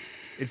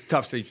 It's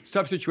tough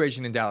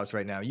situation in Dallas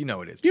right now. You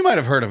know it is. You might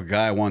have heard of a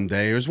guy one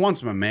day. There was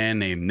once a man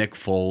named Nick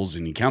Foles,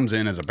 and he comes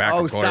in as a backup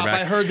Oh, stop.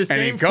 quarterback. I heard the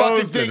and he same goes fucking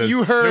to thing the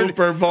you heard.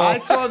 Super Bowl. I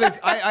saw this.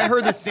 I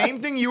heard the same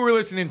thing you were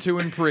listening to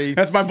in pre.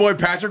 That's my boy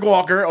Patrick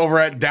Walker over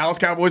at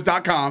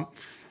DallasCowboys.com,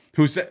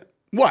 who said,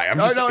 "Why? I'm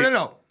No,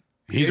 no.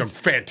 He's a It's-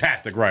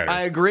 fantastic writer.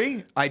 I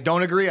agree. I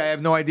don't agree. I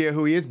have no idea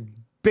who he is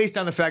based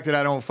on the fact that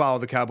I don't follow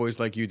the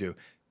Cowboys like you do.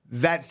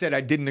 That said,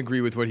 I didn't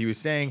agree with what he was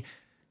saying.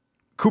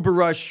 Cooper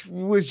Rush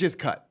was just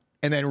cut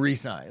and then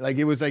re-signed. Like,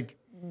 it was like,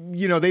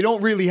 they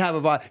don't really have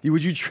a vibe.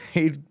 Would you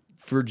trade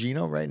for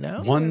Geno right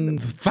now?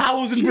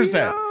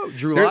 1,000%.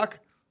 Drew There- Lock?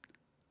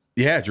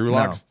 Yeah, Drew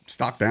Lock's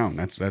stock down.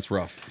 That's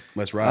rough.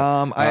 Let's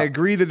ride. I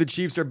agree that the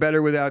Chiefs are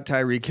better without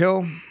Tyreek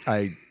Hill.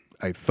 I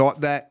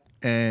thought that.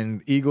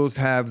 And Eagles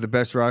have the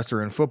best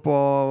roster in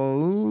football.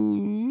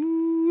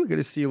 Ooh, got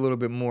to see a little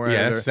bit more.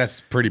 Yeah, out of that's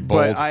pretty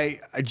bold. But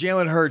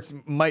Jalen Hurts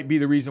might be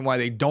the reason why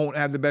they don't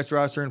have the best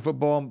roster in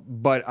football.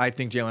 But I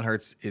think Jalen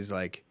Hurts is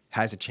like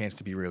has a chance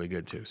to be really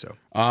good too. So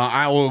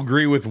I will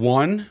agree with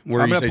one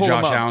where you say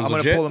Josh Allen's I'm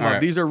legit. gonna pull them All up.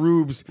 right. These are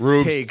Rube's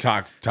takes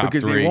top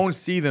because three. they won't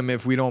see them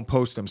if we don't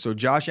post them. So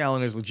Josh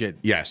Allen is legit.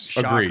 Yes,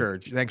 Shocker.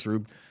 agreed. Thanks,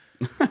 Rube.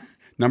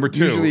 Number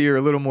 2. Usually you're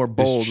a little more His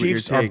bold with your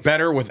Chiefs are takes.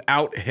 better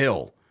without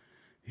Hill.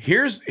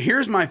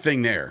 Here's my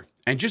thing there.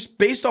 And just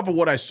based off of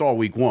what I saw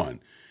week 1,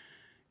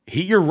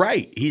 you're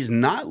right. He's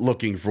not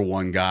looking for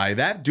one guy.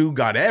 That dude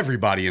got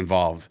everybody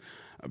involved.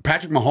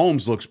 Patrick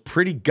Mahomes looks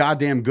pretty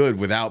goddamn good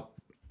without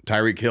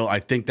Tyreek Hill. I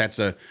think that's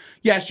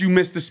yes, you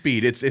missed the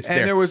speed. It's there.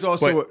 And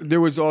there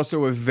was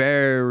also a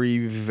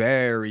very,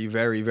 very,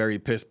 very, very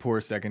piss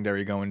poor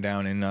secondary going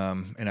down in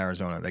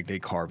Arizona. Like they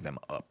carved them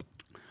up.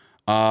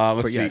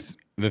 Let's see. Yes.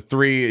 The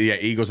 3,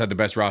 Eagles had the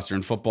best roster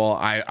in football.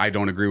 I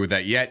don't agree with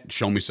that yet.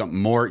 Show me something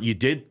more. You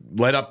did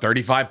let up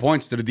 35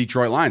 points to the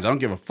Detroit Lions. I don't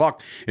give a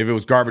fuck if it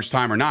was garbage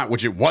time or not,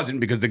 which it wasn't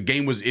because the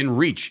game was in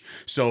reach.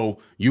 So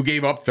you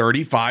gave up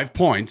 35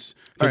 points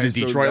to the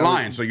Detroit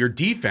Lions. So your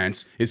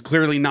defense is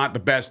clearly not the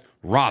best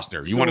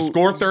roster. You want to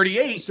score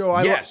 38?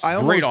 Yes,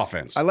 great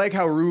offense. I like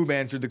how Rube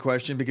answered the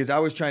question because I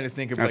was trying to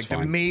think of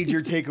the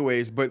major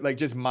takeaways, but like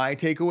just my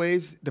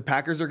takeaways, the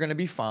Packers are going to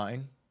be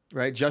fine,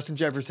 right? Justin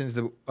Jefferson's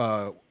the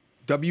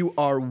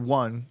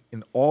WR1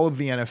 in all of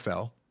the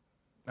NFL.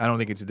 I don't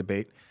think it's a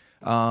debate.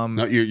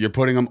 No, you're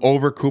putting them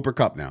over Cooper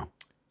Kupp now.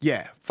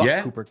 Yeah,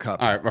 Cooper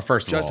Kupp. All right, well,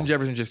 first of all, Justin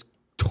Jefferson just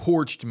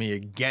torched me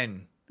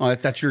again. Oh,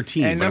 that's your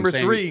team. And number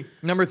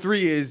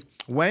three is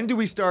when do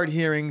we start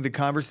hearing the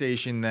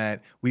conversation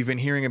that we've been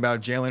hearing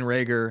about Jalen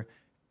Reagor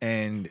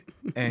and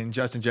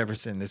Justin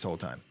Jefferson this whole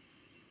time?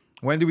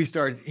 When do we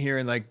start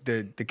hearing like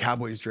the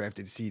Cowboys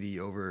drafted CD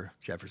over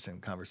Jefferson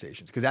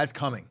conversations? Because that's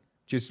coming.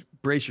 Just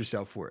brace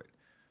yourself for it.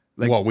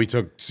 Like, we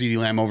took CeeDee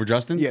Lamb over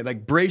Justin? Yeah,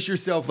 like brace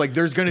yourself. Like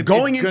there's going to be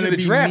going into the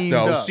draft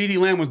though. Up. CeeDee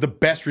Lamb was the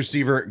best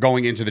receiver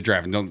going into the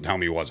draft, and don't tell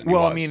me he wasn't.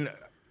 Well, I mean,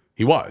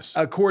 he was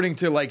according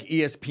to like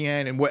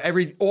ESPN and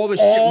all the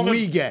shit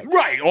we get.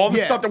 Right, all the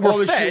stuff that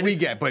we're fed. Shit we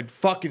get, but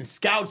fucking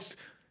scouts.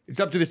 It's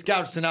up to the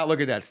scouts to not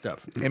look at that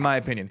stuff, in my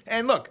opinion.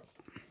 And look,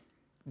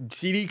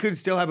 CD could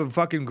still have a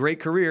fucking great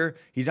career.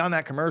 He's on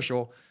that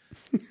commercial.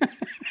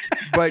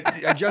 But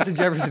Justin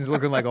Jefferson's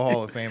looking like a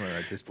Hall of Famer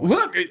at this point.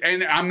 Look,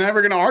 and I'm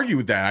never going to argue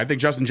with that. I think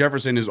Justin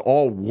Jefferson is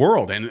all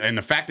world. And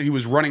the fact that he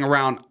was running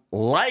around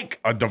like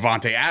a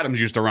Devontae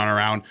Adams used to run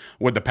around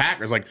with the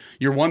Packers, like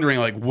you're wondering,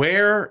 like,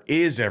 where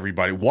is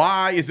everybody?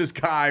 Why is this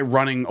guy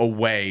running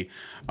away?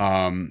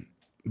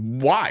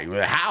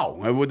 Why? How?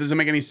 What doesn't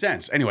make any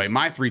sense? Anyway,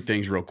 my 3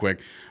 things real quick.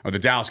 The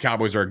Dallas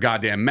Cowboys are a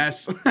goddamn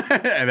mess.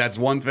 And that's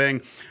one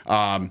thing.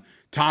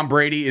 Tom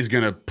Brady is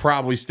going to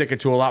probably stick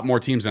it to a lot more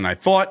teams than I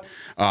thought.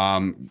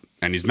 And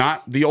he's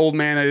not the old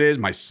man it is.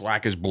 My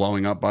Slack is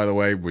blowing up, by the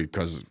way,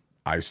 because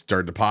I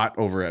stirred the pot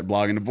over at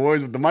Blogging the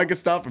Boys with the Micah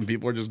stuff, and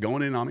people are just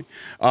going in on me.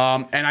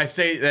 And I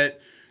say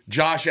that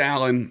Josh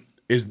Allen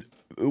is,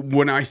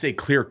 when I say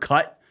clear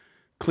cut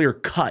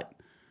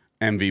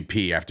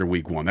MVP after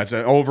week 1. That's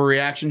an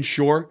overreaction,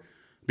 sure,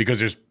 because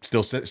there's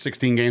still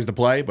 16 games to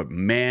play. But,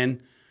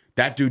 man,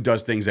 that dude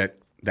does things that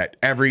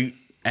every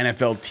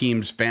NFL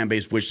team's fan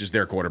base wishes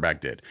their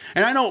quarterback did.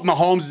 And I know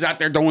Mahomes is out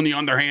there doing the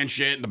underhand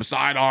shit and the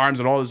side arms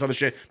and all this other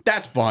shit.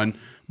 That's fun.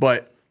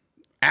 But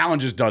Allen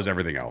just does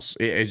everything else.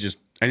 And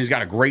he's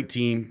got a great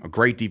team, a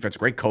great defense, a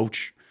great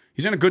coach.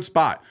 He's in a good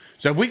spot.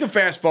 So if we can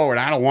fast forward,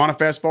 I don't want to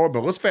fast forward,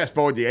 but let's fast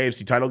forward the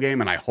AFC title game,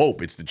 and I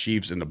hope it's the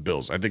Chiefs and the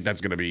Bills. I think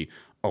that's going to be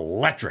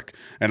electric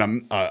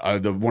and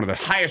one of the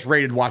highest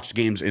rated watched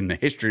games in the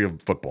history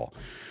of football.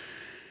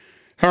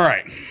 All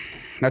right.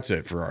 That's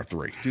it for our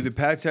 3. Do the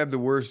Pats have the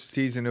worst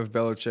season of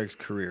Belichick's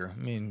career? I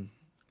mean,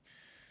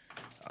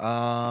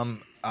 I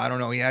don't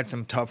know. He had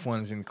some tough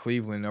ones in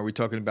Cleveland. Are we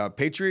talking about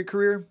Patriot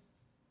career?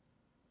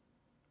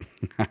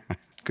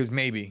 Because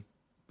maybe.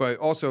 But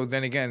also,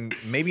 then again,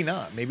 maybe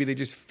not. Maybe they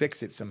just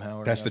fix it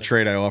somehow. That's the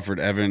trade I offered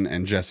Evan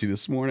and Jesse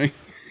this morning.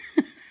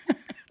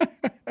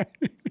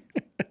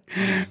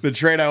 The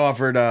trade I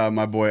offered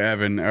my boy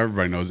Evan,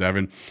 everybody knows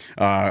Evan.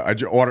 I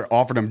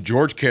offered him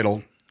George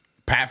Kittle,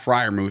 Pat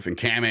Freiermuth, and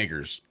Cam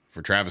Akers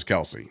for Travis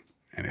Kelce.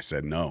 And I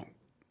said, no.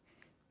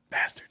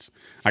 Bastards.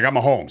 I got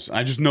Mahomes.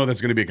 I just know that's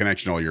going to be a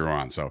connection all year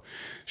on. So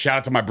shout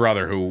out to my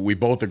brother, who we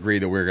both agreed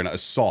that we were going to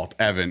assault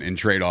Evan in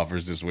trade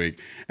offers this week.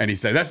 And he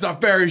said, that's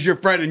not fair. He's your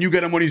friend and you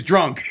get him when he's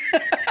drunk.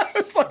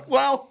 It's like,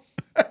 well,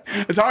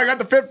 that's how I got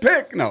the 5th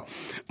pick. No.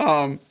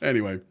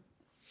 Anyway.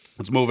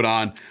 Let's move it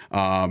on.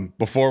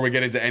 Before we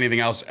get into anything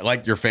else,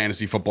 like your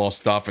fantasy football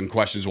stuff and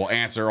questions, we'll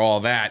answer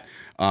all that.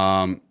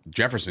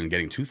 Jefferson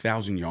getting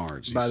 2,000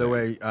 yards. By the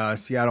way,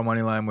 Seattle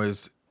money line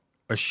was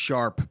a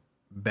sharp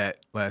bet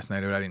last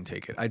night, but I didn't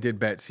take it. I did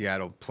bet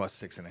Seattle plus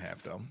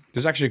 6.5, though.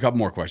 There's actually a couple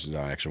more questions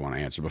I actually want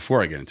to answer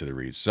before I get into the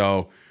reads.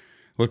 So,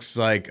 looks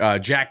like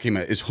Jack came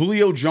out. Is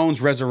Julio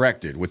Jones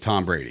resurrected with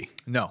Tom Brady?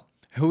 No.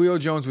 Julio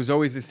Jones was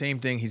always the same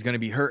thing. He's going to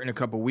be hurt in a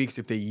couple weeks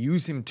if they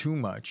use him too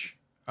much.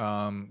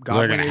 They're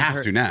going to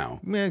have to now.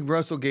 Yeah,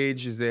 Russell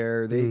Gage is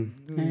there.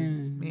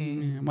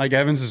 Mike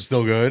Evans is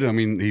still good. I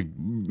mean, he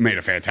made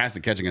a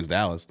fantastic catch against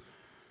Dallas.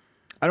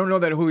 I don't know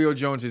that Julio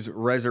Jones is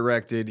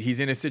resurrected. He's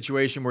in a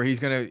situation where he's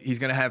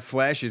gonna have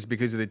flashes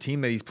because of the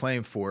team that he's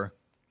playing for.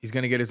 He's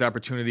gonna get his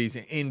opportunities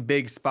in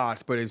big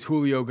spots, but is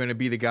Julio gonna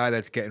be the guy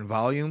that's getting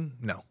volume?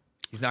 No.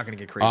 He's not going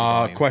to get crazy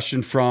volume.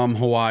 Question from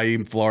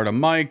Hawaii, Florida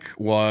Mike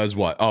was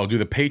what? Oh, do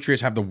the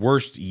Patriots have the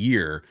worst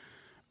year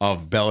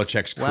of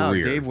Belichick's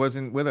career? Wow, Dave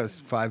wasn't with us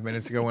 5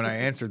 minutes ago when I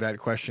answered that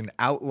question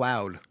out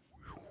loud.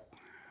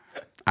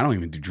 I don't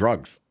even do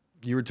drugs.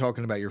 You were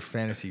talking about your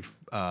fantasy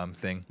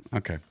thing.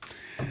 Okay.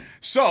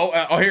 So,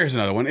 here's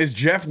another one. Is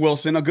Jeff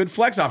Wilson a good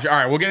flex option? All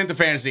right, we'll get into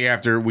fantasy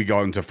after we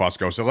go into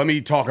Fusco. So let me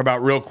talk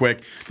about real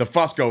quick the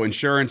Fusco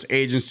Insurance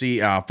Agency.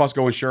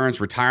 Fusco Insurance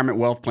Retirement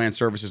Wealth Plan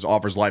Services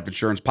offers life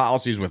insurance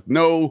policies with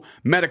no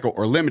medical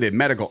or limited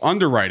medical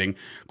underwriting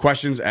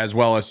questions, as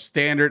well as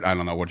standard. I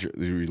don't know what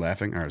you're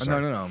laughing. All right,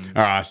 sorry.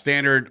 No.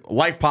 Standard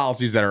life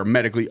policies that are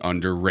medically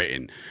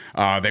underwritten.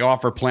 They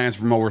offer plans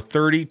from over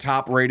 30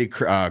 top-rated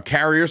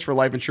carriers for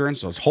life insurance.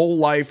 So it's whole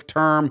life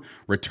term,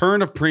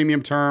 return of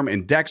premium term,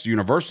 indexed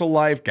universal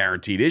life,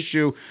 guaranteed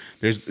issue.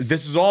 This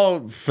is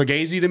all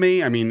fugazi to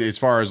me. I mean, as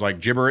far as like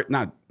gibberish,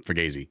 not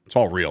fugazi. It's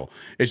all real.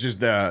 It's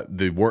just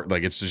the word,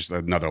 like it's just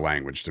another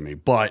language to me.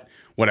 But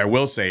what I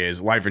will say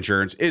is life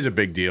insurance is a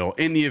big deal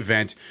in the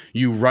event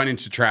you run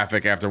into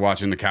traffic after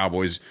watching the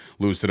Cowboys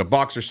lose to the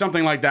Bucs or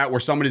something like that, where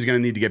somebody's going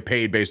to need to get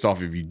paid based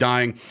off of you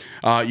dying.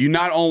 You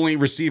not only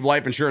receive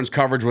life insurance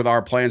coverage with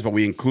our plans, but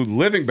we include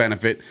living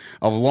benefit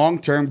of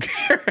long-term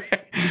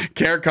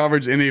care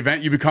coverage in the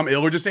event you become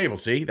ill or disabled.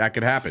 See, that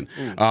could happen.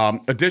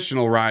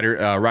 Additional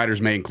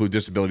riders may include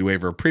disability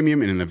waiver of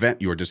premium. In an event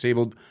you are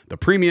disabled, the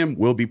premium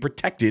will be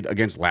protected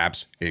against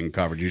lapse in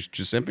coverage. You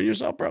just simping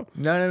yourself, bro?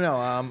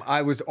 No.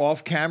 I was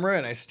off camera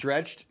and I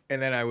stretched,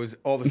 and then I was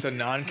all of a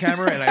sudden on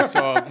camera and I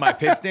saw my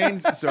pit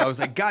stains. So I was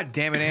like, God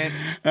damn it, Ant.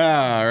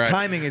 All right.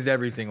 Timing is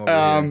everything over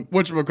here.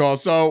 Whatchamacall.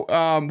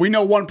 So we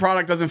know one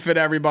product doesn't fit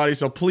everybody,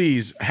 so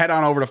please head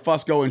on over to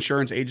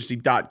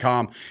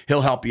FuscoInsuranceAgency.com.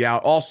 He'll help you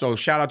out. Also,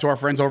 shout out to our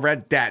friends over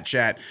at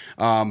DatChat.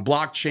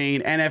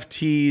 Blockchain,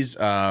 NFTs,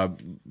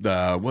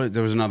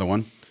 there was another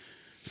one.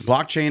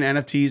 Blockchain,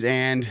 NFTs,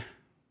 and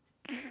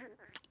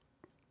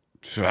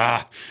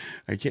I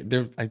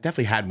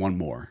definitely had one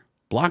more.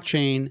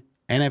 Blockchain,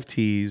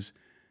 NFTs,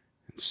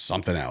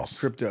 something else.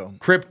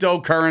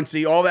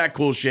 Cryptocurrency, all that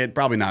cool shit.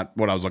 Probably not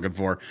what I was looking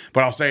for,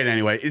 but I'll say it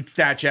anyway. It's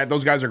StatChat.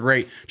 Those guys are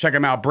great. Check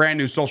them out. Brand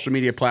new social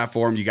media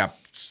platform. You got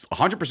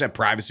 100%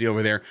 privacy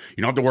over there.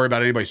 You don't have to worry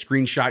about anybody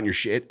screenshotting your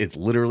shit. It's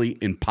literally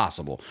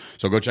impossible.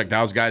 So go check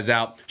those guys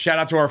out. Shout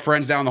out to our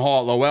friends down the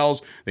hall at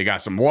Lowell's. They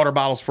got some water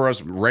bottles for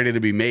us ready to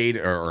be made,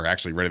 or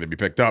actually ready to be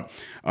picked up.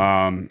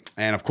 And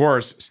of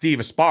course,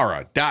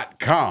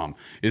 SteveAspara.com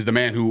is the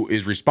man who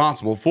is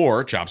responsible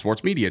for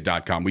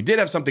ChopSportsMedia.com. We did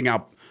have something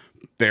out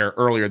there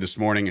earlier this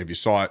morning. If you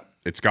saw it,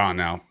 it's gone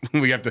now.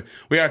 we got to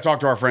talk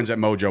to our friends at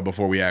Mojo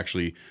before we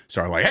actually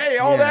start like, hey,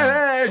 all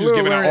that, just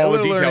giving out all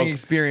the details. Learning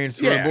experience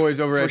for the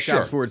boys over at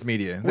Chop Sports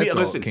Media. That's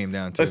all it came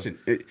down to. Listen,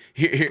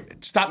 here,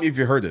 stop me if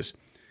you heard this.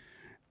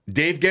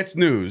 Dave gets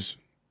news.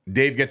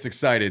 Dave gets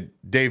excited.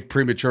 Dave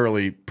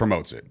prematurely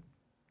promotes it.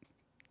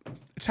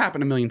 It's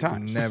happened a million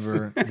times.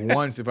 Never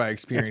once have I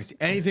experienced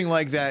anything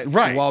like that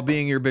right. while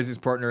being your business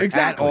partner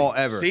at all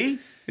ever. See?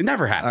 It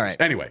never happens. All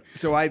right. Anyway.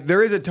 So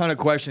there is a ton of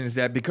questions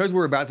that because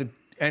we're about to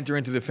enter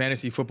into the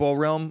fantasy football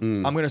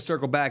realm, I'm going to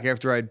circle back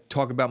after I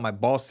talk about my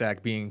ball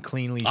sack being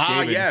cleanly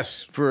shaven.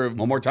 Yes. For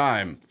one more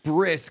time.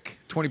 Brisk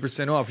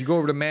 20% off. You go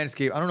over to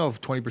Manscaped. I don't know if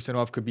 20%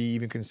 off could be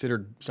even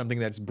considered something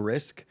that's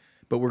brisk,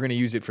 but we're going to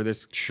use it for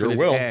this,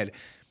 ad.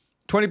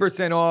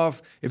 20%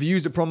 off if you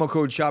use the promo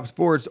code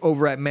ShopSports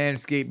over at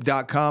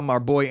Manscaped.com. Our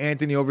boy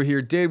Anthony over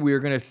here did. We are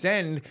going to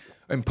send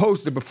and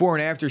post the before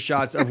and after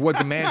shots of what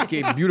the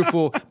Manscaped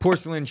beautiful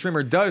porcelain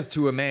trimmer does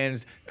to a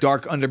man's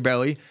dark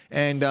underbelly.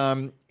 And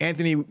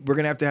Anthony, we're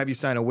going to have you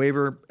sign a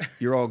waiver.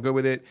 You're all good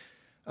with it.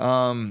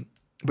 But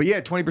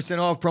yeah,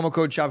 20% off, promo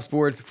code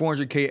ShopSports,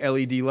 400K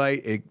LED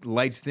light. It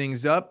lights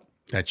things up.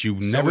 That you've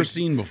never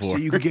seen before. So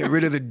you can get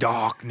rid of the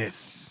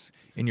darkness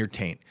in your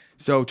taint.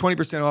 So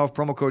 20% off,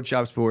 promo code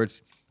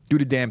ShopSports. Do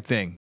the damn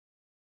thing.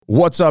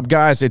 What's up,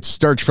 guys? It's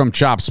Sturch from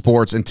Chop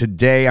Sports, and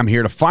today I'm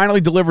here to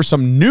finally deliver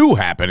some new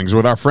happenings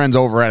with our friends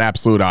over at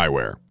Absolute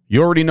Eyewear.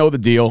 You already know the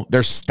deal.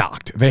 They're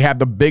stocked. They have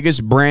the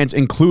biggest brands,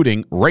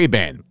 including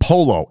Ray-Ban,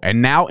 Polo,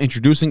 and now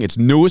introducing its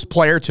newest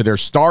player to their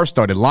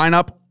star-studded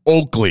lineup,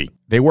 Oakley.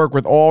 They work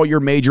with all your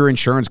major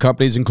insurance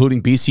companies,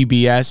 including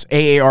BCBS,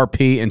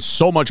 AARP, and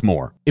so much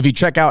more. If you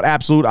check out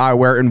Absolute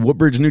Eyewear in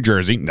Woodbridge, New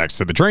Jersey, next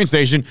to the train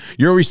station,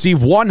 you'll receive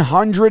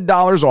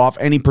 $100 off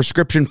any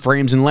prescription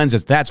frames and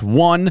lenses. That's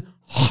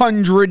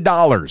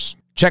 $100.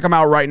 Check them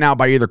out right now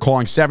by either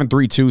calling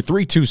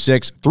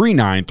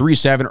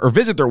 732-326-3937 or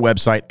visit their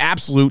website,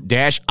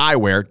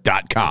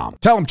 absolute-eyewear.com.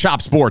 Tell them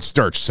Chop Sports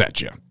Sturch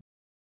sent you.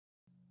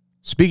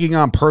 Speaking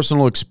on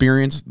personal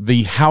experience,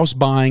 the house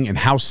buying and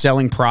house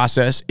selling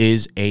process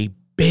is a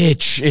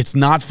bitch. It's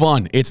not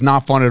fun. It's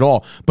not fun at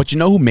all. But you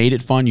know who made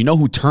it fun? You know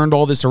who turned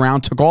all this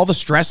around, took all the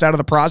stress out of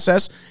the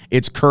process?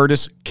 It's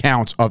Curtis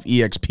Counts of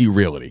eXp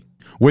Realty.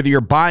 Whether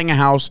you're buying a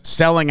house,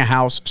 selling a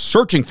house,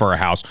 searching for a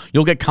house,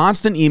 you'll get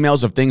constant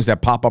emails of things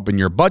that pop up in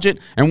your budget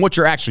and what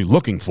you're actually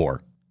looking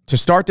for. To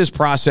start this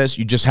process,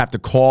 you just have to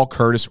call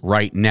Curtis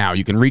right now.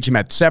 You can reach him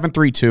at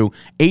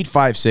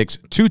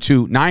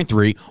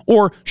 732-856-2293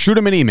 or shoot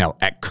him an email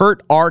at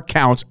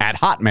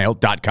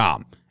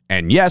kurtrcounts@hotmail.com.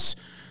 And yes,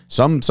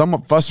 some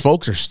of us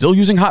folks are still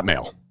using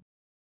Hotmail.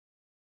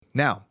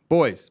 Now,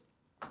 boys,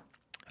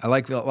 I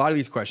like a lot of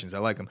these questions. I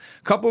like them.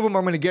 A couple of them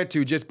I'm going to get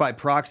to just by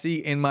proxy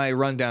in my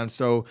rundown,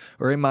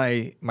 or in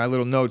my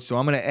little notes. So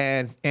I'm going to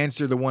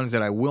answer the ones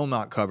that I will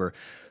not cover.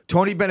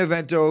 Tony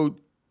Benevento,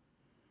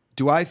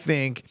 do I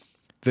think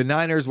the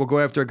Niners will go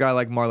after a guy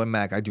like Marlon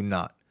Mack? I do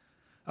not.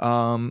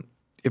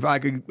 If I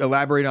could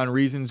elaborate on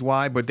reasons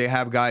why, but they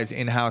have guys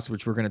in-house,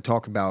 which we're going to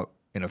talk about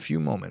in a few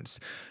moments.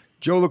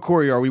 Joe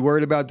LaCourrier, are we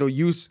worried about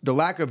the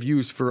lack of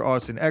use for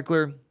Austin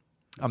Eckler?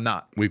 I'm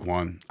not. Week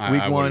one.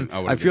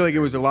 I feel like it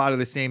was a lot of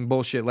the same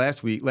bullshit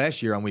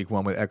last year on week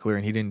one with Eckler,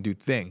 and he didn't do a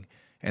thing.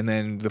 And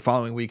then the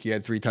following week, he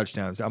had 3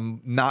 touchdowns. I'm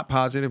not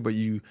positive, but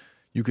you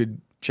could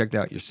check that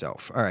out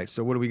yourself. All right,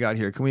 so what do we got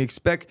here? Can we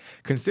expect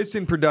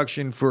consistent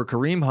production for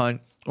Kareem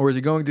Hunt, or is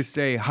it going to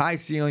say high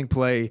ceiling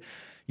play?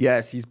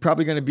 Yes, he's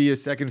probably going to be a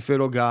second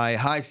fiddle guy.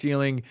 High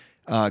ceiling.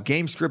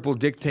 Game script will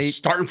dictate.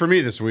 Starting for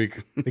me this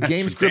week. The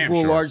game script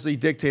will largely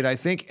dictate. I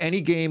think any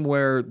game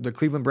where the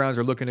Cleveland Browns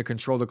are looking to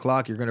control the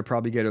clock, you're going to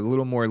probably get a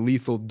little more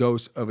lethal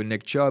dose of a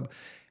Nick Chubb.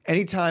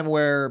 Anytime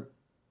where,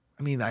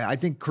 I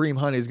think Kareem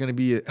Hunt is going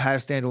to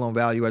has standalone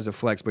value as a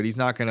flex, but he's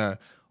not going to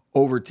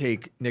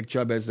overtake Nick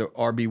Chubb as the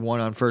RB1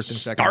 on first and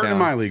second Starting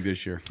down. in my league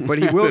this year. But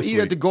he will eat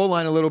at the goal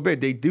line a little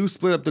bit. They do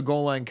split up the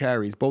goal line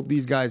carries. Both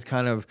these guys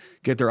kind of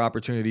get their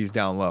opportunities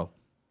down low.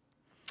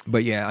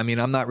 But yeah,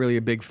 I'm not really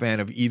a big fan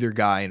of either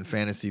guy in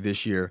fantasy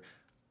this year.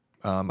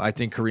 I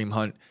think Kareem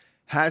Hunt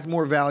has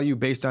more value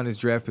based on his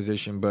draft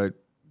position, but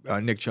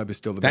Nick Chubb is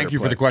still the better Thank you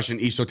play. for the question,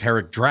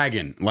 Esoteric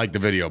Dragon. Like the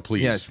video,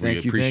 please. Yes, we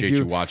appreciate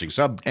you watching.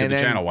 Sub to the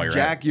channel while you're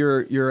Jack, at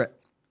it. you're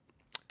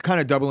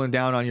kind of doubling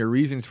down on your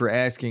reasons for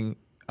asking.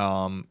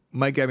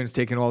 Mike Evans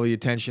taking all the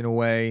attention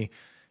away.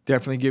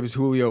 Definitely gives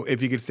Julio,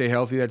 if he could stay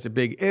healthy, that's a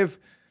big if.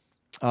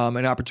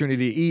 An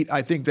opportunity to eat.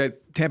 I think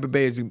that Tampa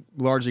Bay is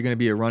largely going to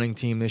be a running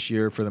team this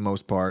year for the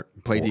most part.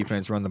 Play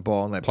defense, run the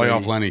ball, and let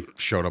Playoff Lenny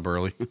showed up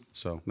early,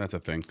 so that's a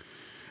thing.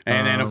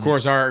 And then, of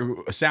course, our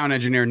sound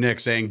engineer, Nick,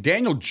 saying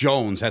Daniel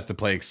Jones has to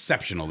play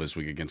exceptional this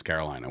week against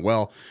Carolina.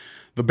 Well,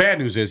 the bad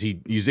news is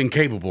he's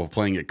incapable of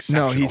playing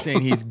exceptional. No, he's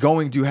saying he's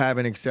going to have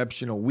an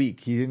exceptional week.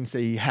 He didn't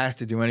say he has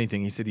to do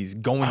anything. He said he's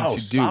going to do.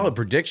 Solid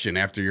prediction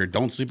after your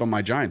don't sleep on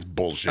my Giants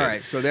bullshit. All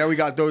right, so there we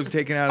got those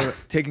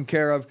taken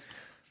care of.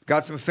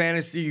 Got some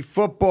fantasy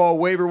football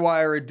waiver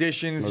wire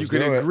additions. You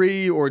could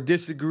agree or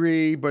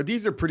disagree, but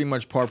these are pretty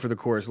much par for the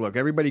course. Look,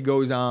 everybody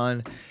goes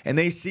on and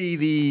they see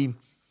the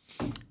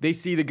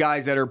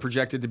guys that are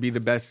projected to be the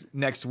best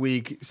next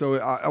week. So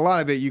a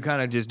lot of it you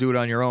kind of just do it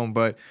on your own,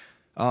 but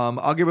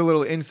I'll give a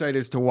little insight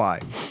as to why.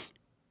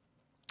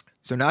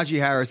 So Najee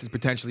Harris is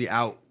potentially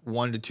out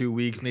 1 to 2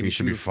 weeks, maybe he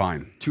should be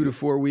fine. 2 to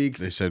 4 weeks.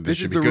 They said this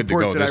should is be the good to go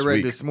reports that I read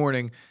week. this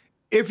morning.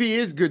 If he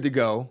is good to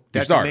go,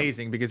 that's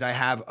amazing because I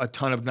have a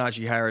ton of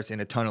Najee Harris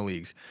in a ton of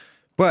leagues.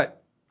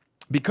 But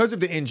because of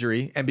the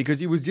injury and because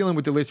he was dealing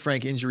with the Liz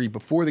Frank injury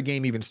before the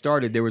game even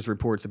started, there was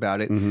reports about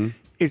it. Mm-hmm.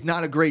 It's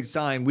not a great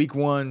sign. Week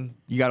 1,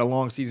 you got a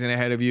long season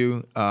ahead of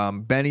you.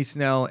 Benny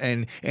Snell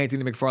and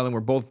Anthony McFarland were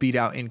both beat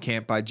out in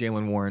camp by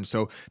Jaylen Warren.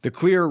 So the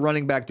clear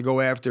running back to go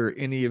after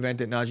in the event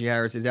that Najee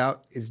Harris is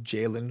out is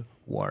Jaylen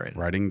Warren.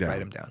 Write him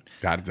down.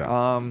 Got it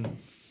down.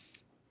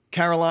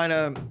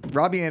 Carolina,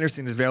 Robbie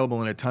Anderson is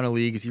available in a ton of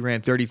leagues. He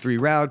ran 33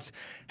 routes,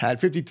 had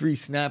 53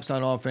 snaps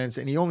on offense,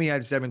 and he only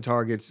had 7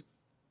 targets.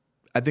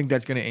 I think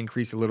that's going to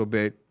increase a little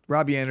bit.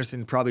 Robbie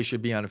Anderson probably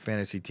should be on a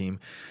fantasy team.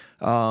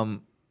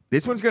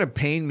 This one's going to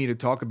pain me to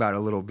talk about a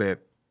little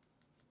bit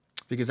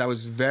because I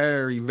was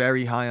very,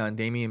 very high on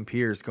Dameon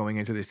Pierce going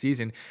into the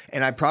season,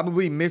 and I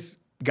probably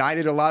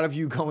misguided a lot of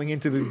you going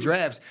into the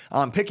drafts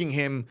on picking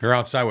him. You're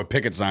outside with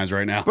picket signs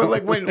right now. But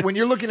like when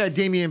you're looking at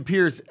Dameon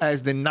Pierce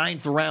as the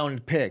 9th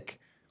round pick,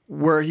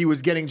 where he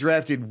was getting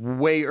drafted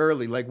way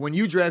early, like when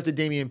you drafted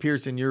Dameon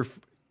Pierce in your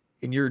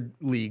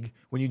league,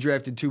 when you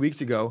drafted 2 weeks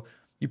ago,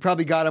 you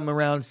probably got him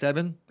around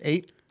 7,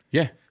 8.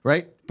 Yeah,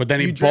 right. But then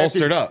he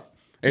bolstered up.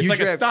 It's like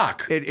a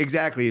stock.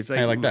 Exactly. It's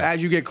like that.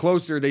 As you get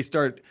closer, they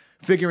start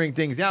figuring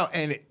things out.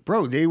 And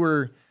they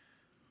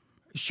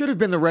should have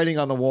been the writing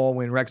on the wall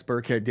when Rex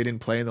Burkhead didn't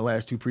play in the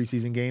last 2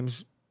 preseason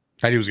games.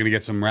 That he was going to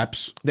get some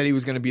reps. That he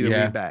was going to be the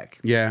lead back.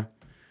 Yeah.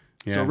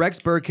 So Rex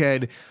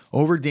Burkhead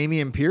over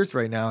Dameon Pierce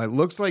right now. It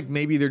looks like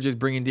maybe they're just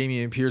bringing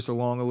Dameon Pierce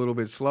along a little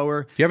bit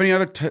slower. You have any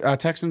other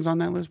Texans on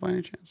that list by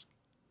any chance?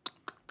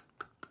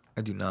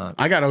 I do not.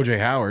 I got OJ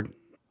Howard.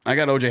 I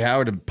got OJ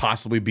Howard to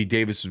possibly be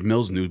Davis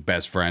Mills' new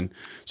best friend.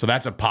 So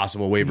that's a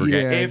possible waiver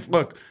Yeah. get.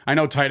 Look, I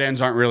know tight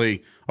ends aren't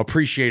really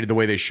appreciated the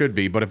way they should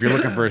be, but if you're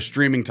looking for a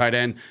streaming tight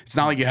end, it's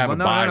not like you have a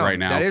buy right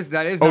now. That is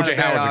OJ not a bad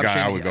Howard's option. a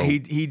guy I would go. He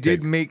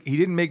didn't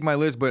make my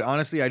list, but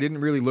honestly, I didn't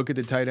really look at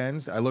the tight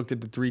ends. I looked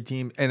at the 3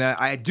 team, and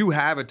I do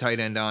have a tight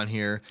end on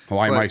here.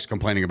 Hawaii but Mike's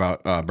complaining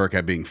about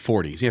Burkhead being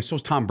 40. Yeah,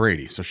 so's Tom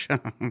Brady. So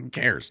who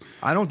cares?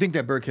 I don't think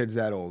that Burkhead's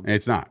that old.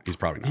 It's not. He's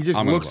probably not. He just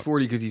I'm gonna looks look.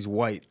 40 because he's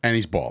white And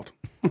he's bald.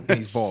 and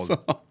he's bald.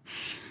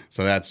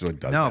 So that's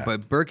what does No, that.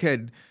 but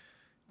Burkhead,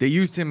 they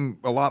used him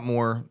a lot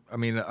more. I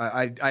mean,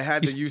 I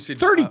had the usage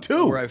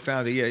 32. where I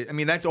found it. Yeah, I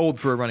mean that's old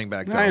for a running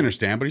back. Though. I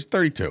understand, but he's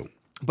 32.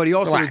 But he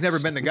also Relax. has never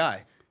been the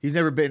guy. He's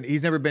never been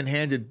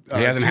handed.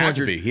 He hasn't had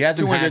to be. He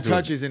hasn't 200 had to.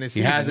 touches in a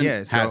season. He hasn't yeah,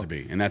 had so to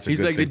be, and that's a he's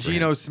good like the thing for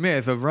Geno him.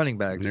 Smith of running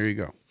backs. There you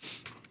go.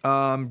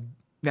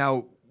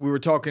 Now we were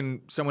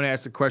talking. Someone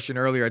asked a question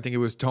earlier. I think it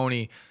was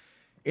Tony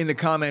in the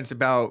comments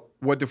about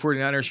what the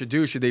 49ers should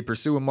do. Should they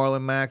pursue a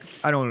Marlon Mack?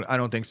 I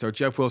don't think so.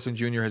 Jeff Wilson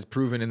Jr. has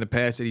proven in the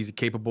past that he's a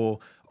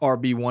capable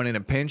RB1 in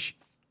a pinch.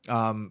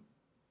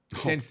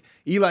 Since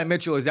Eli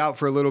Mitchell is out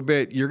for a little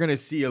bit, you're going to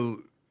see a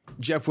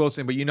Jeff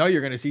Wilson, but you're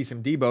going to see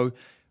some Debo.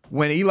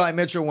 When Eli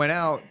Mitchell went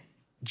out,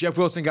 Jeff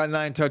Wilson got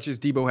 9 touches.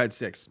 Debo had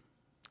 6.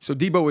 So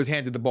Debo was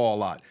handed the ball a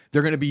lot.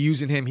 They're going to be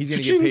using him. He's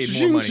going to get paid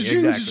more money.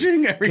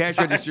 Exactly. Cash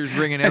register's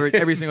ringing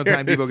every single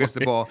time Debo gets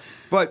the ball.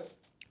 But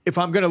if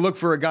I'm going to look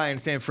for a guy in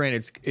San Fran,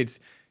 it's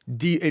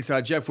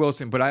Jeff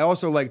Wilson. But I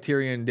also like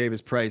Tyrion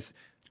Davis-Price.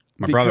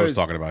 My brother was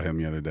talking about him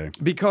the other day.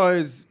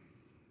 Because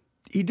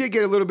he did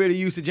get a little bit of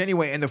usage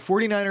anyway, and the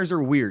 49ers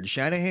are weird.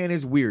 Shanahan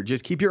is weird.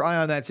 Just keep your eye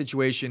on that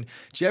situation.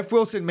 Jeff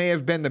Wilson may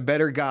have been the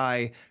better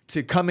guy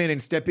to come in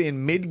and step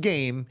in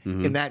mid-game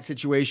in that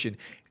situation.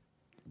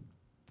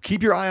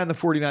 Keep your eye on the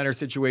 49ers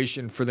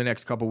situation for the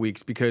next couple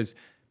weeks because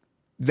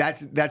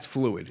that's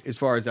fluid as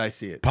far as I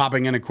see it.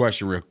 Popping in a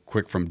question real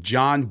quick from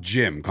John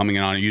Jim coming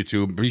in on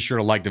YouTube. Be sure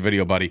to like the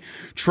video, buddy.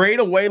 Trade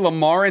away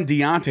Lamar and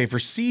Deontay for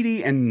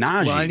CD and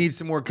Najee. Well, I need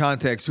some more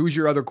context. Who's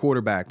your other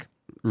quarterback?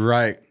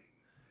 Right.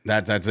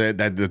 That's it.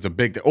 That's a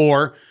big thing.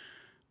 Or,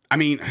 I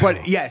mean,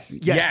 But yes.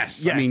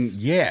 I mean,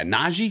 yeah,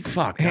 Najee.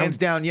 Fuck, Hands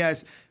down,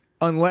 yes.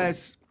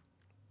 Unless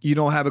you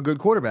don't have a good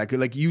quarterback.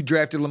 Like you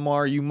drafted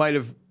Lamar, you might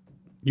have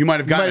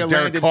gotten a Derek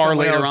landed Carr someone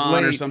later else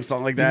on or late.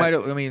 something like You that. might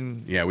have, I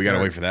mean, Yeah, we got to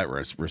wait for that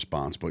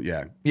response. But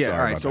yeah, yeah. sorry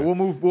All right, about so that. we'll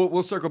move.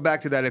 We'll circle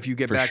back to that if you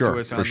get back sure, to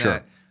us for on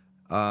sure.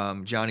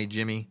 that. Johnny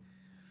Jimmy.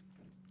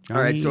 All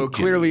right, so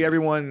clearly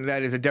everyone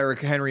that is a Derrick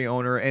Henry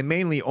owner and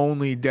mainly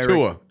only Derrick.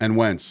 Tua and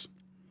Wentz.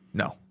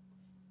 No.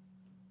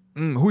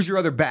 Who's your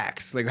other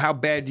backs? Like, how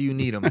bad do you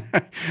need them?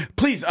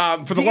 Please,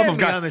 for the DM love of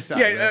me God, on the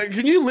side,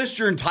 can you list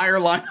your entire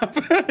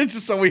lineup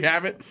just so we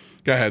have it?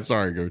 Go ahead.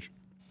 Sorry, Coach.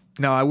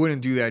 No, I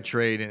wouldn't do that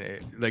trade,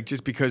 and like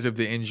just because of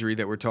the injury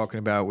that we're talking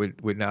about with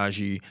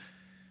Najee.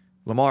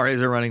 Lamar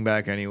is a running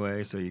back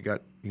anyway, so you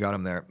got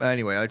him there.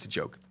 Anyway, that's a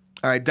joke.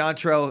 All right,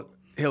 Dontrell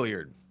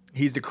Hilliard.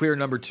 He's the clear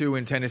number 2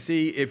 in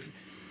Tennessee. If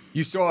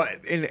you saw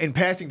in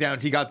passing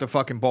downs, he got the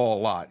fucking ball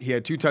a lot. He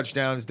had 2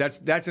 touchdowns. That's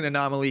an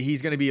anomaly.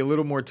 He's going to be a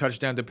little more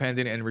touchdown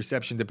dependent and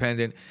reception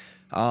dependent.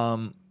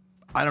 I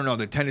don't know.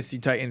 The Tennessee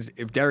Titans,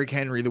 if Derrick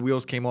Henry, the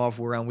wheels came off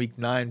around week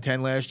 9,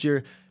 10 last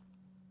year,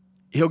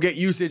 he'll get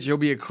usage. He'll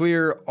be a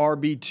clear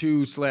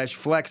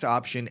RB2/flex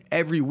option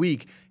every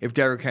week if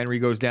Derrick Henry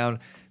goes down.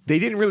 They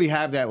didn't really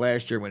have that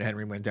last year when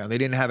Henry went down. They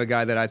didn't have a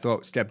guy that I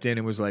thought stepped in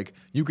and was like,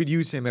 you could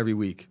use him every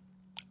week.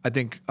 I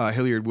think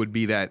Hilliard would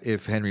be that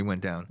if Henry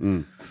went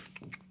down.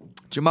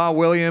 Jamal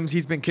Williams,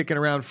 he's been kicking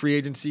around free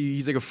agency.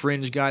 He's like a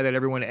fringe guy that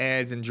everyone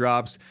adds and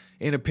drops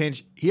in a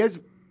pinch. He has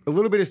a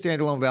little bit of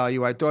standalone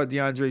value. I thought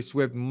DeAndre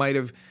Swift might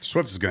have.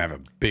 Swift is going to have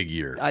a big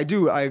year. I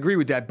do. I agree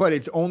with that. But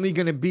it's only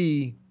going to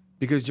be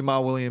because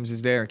Jamal Williams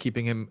is there and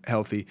keeping him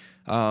healthy.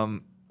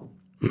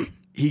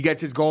 He gets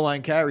his goal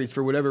line carries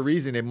for whatever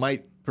reason. It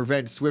might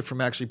prevent Swift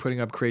from actually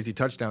putting up crazy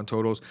touchdown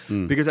totals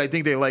because I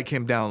think they like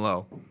him down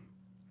low.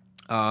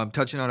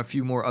 Touching on a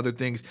few more other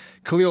things.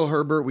 Khalil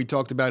Herbert, we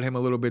talked about him a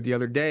little bit the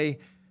other day.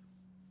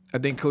 I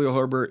think Khalil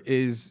Herbert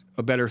is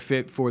a better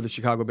fit for the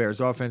Chicago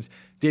Bears offense.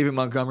 David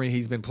Montgomery,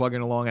 he's been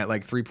plugging along at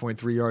like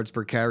 3.3 yards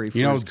per carry for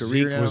his career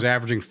Zeke now. was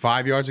averaging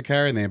 5 yards a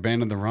carry and they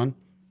abandoned the run.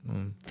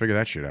 Figure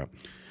that shit out.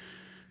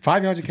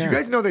 5 yards a Did carry. you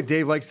guys know that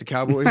Dave likes the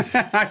Cowboys?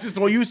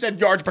 Well, you said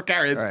yards per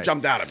carry. It right.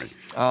 jumped out of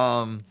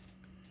me.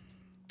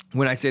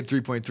 When I said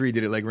 3.3,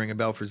 did it like ring a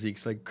bell for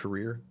Zeke's like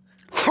career?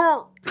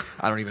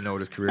 I don't even know what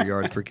his career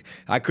yards per.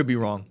 I could be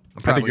wrong.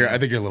 I think you're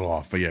a little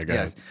off, but yeah, go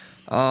Yes.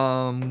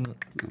 ahead.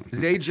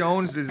 Zay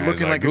Jones is As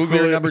looking I like Google a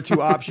clear it. number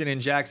 2 option in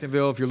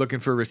Jacksonville if you're looking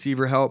for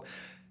receiver help.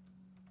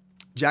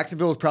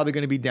 Jacksonville is probably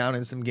going to be down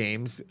in some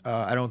games.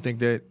 I don't think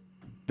that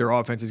their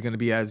offense is going to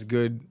be as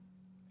good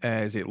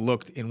as it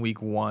looked in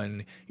week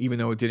 1, even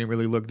though it didn't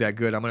really look that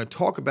good. I'm going to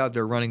talk about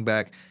their running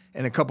back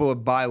and a couple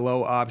of buy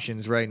low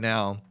options right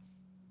now.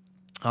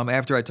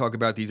 After I talk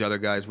about these other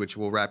guys, which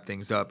will wrap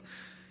things up.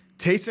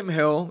 Taysom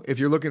Hill, if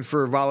you're looking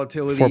for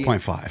volatility.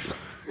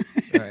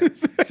 4.5. All right.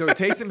 So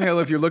Taysom Hill,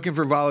 if you're looking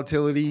for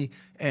volatility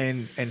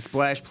and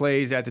splash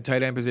plays at the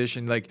tight end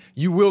position, like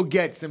you will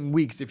get some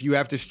weeks if you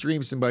have to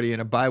stream somebody in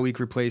a bye week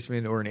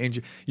replacement or an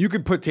injury. You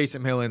could put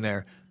Taysom Hill in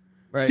there,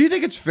 right? Do you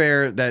think it's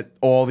fair that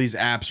all these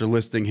apps are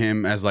listing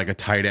him as like a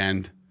tight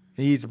end?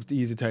 He's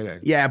a tight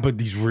end. Yeah, but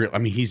he's real. I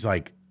mean, he's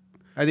like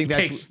I think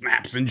takes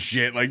snaps and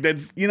shit. Like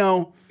that's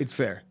it's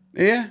fair.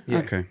 Yeah.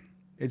 Okay.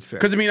 It's fair.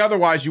 Because I mean,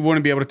 otherwise you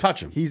wouldn't be able to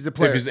touch him. He's the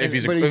player. If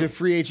he's but he's a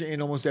free agent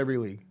in almost every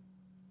league.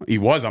 He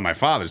was on my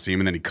father's team,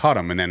 and then he cut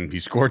him, and then he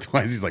scored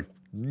twice. He's like,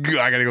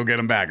 I gotta go get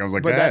him back. I was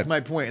like, but that's my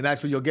point, and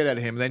that's what you'll get at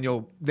him. Then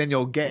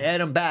you'll get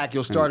him back.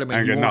 You'll start him,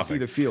 and you won't see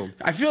the field.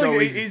 I feel So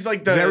like he's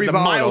like the very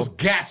Myles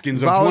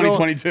Gaskins of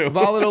 2022.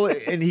 Volatile,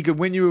 and he could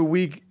win you a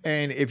week.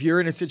 And if you're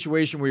in a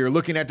situation where you're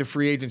looking at the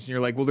free agents and you're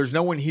like, well, there's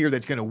no one here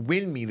that's going to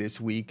win me this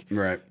week,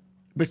 Right.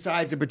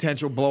 besides a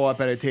potential blow up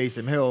at a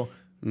Taysom Hill.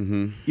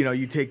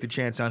 You take the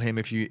chance on him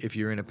if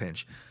you're in a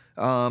pinch.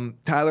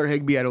 Tyler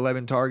Higbee had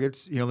 11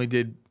 targets.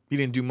 He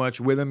didn't do much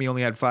with him. He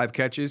only had 5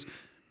 catches.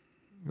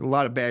 A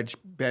lot of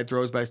bad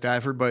throws by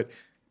Stafford, but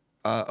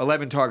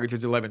 11 targets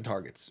is 11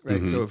 targets,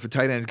 right? So if a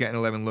tight end's getting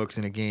 11 looks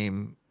in a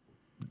game,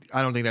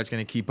 I don't think that's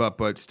going to keep up,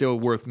 but still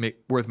worth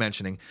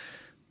mentioning.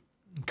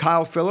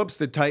 Kyle Phillips,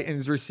 the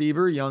Titans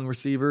receiver, young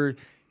receiver,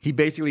 he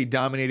basically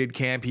dominated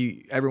camp.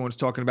 Everyone's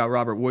talking about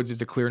Robert Woods as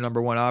the clear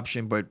number 1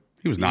 option, but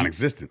He was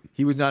non-existent.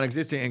 He was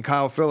non-existent, and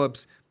Kyle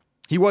Phillips,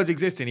 he was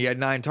existent. He had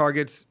 9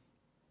 targets.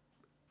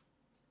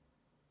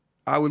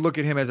 I would look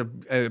at him as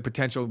a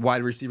potential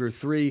wide receiver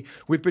 3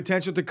 with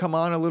potential to come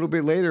on a little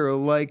bit later,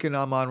 like an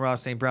Amon-Ra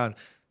St. Brown.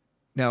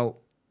 Now,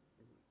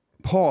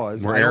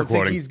 pause. We're I air don't think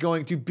quoting. he's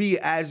going to be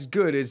as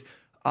good as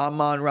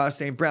Amon-Ra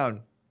St.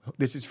 Brown.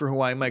 This is for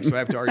Hawaiian Mike, so I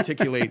have to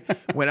articulate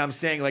when I'm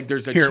saying like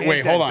there's a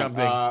chance hold at on.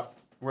 something.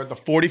 We're at the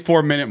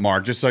 44-minute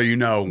mark, just so you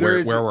know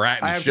where we're at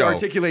in the show. I have to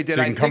articulate that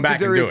so you I can think come that back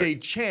there and is do a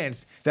it.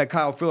 chance that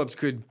Kyle Phillips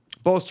could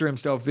bolster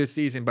himself this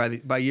season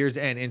by year's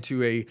end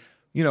into a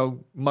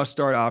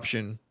must-start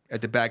option at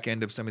the back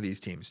end of some of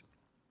these teams.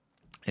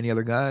 Any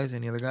other guys?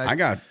 I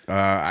got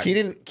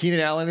Keenan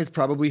Allen is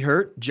probably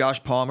hurt.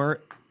 Josh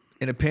Palmer,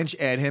 in a pinch,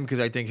 add him because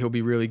I think he'll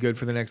be really good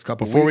for the next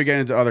couple Before we weeks. get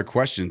into other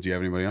questions, do you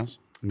have anybody else?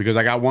 Because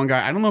I got one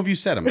guy. I don't know if you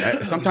said him.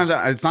 Sometimes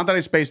it's not that I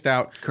spaced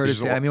out. Curtis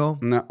Samuel?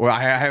 No, well,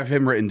 I have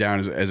him written down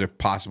as a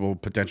possible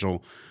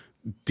potential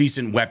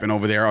decent weapon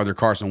over there, other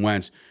Carson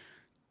Wentz.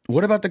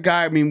 What about the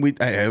guy? I mean,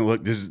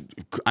 look.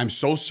 I'm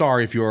so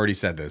sorry if you already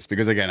said this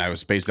because again, I was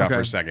spaced out for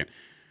a second.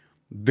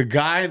 The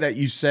guy that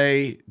you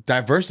say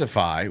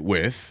diversify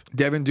with,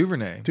 Devin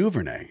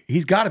Duvernay.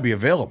 He's got to be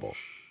available.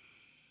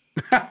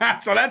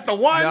 So that's the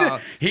one No.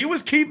 he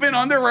was keeping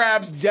under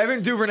wraps.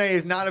 Devin Duvernay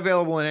is not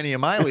available in any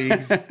of my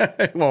leagues.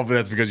 Well,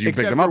 that's because you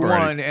Except picked him up for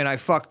already. one, and I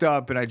fucked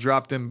up and I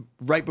dropped him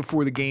right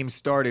before the game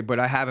started, but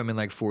I have him in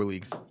like 4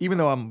 leagues. Even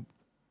though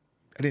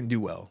I didn't do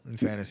well in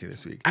fantasy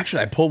this week.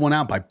 Actually, I pulled one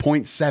out by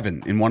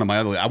 0.7 in one of my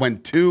other leagues. I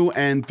went 2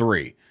 and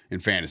 3 in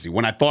fantasy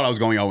when I thought I was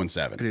going 0 and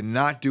 7. I did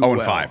not do 0 well.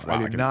 and 5. Wow, I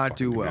I did can not fucking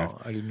do do well.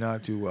 math. I did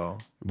not do well.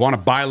 Want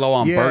to buy low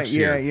on Burks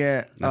here.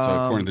 Yeah. That's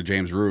according to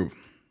James Rube.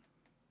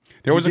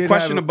 There was a did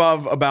question have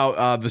above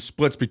about the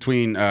splits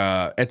between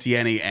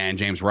Etienne and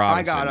James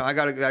Robinson. I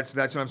got it. That's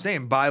what I'm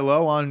saying. Buy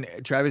low on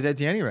Travis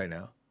Etienne right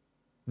now.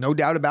 No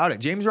doubt about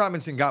it. James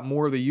Robinson got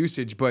more of the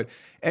usage, but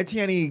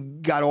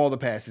Etienne got all the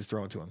passes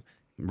thrown to him.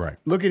 Right.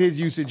 Look at his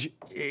usage.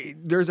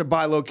 There's a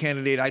buy low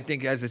candidate, I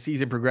think, as the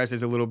season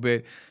progresses a little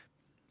bit.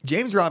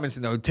 James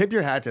Robinson, though, tip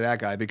your hat to that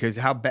guy because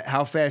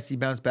how fast he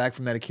bounced back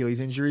from that Achilles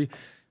injury.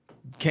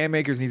 Cam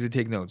Akers needs to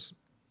take notes.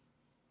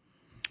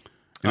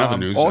 In other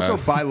news, Also,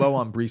 buy low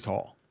on Breece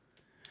Hall.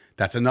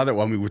 that's another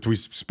one. We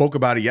spoke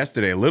about it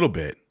yesterday a little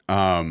bit.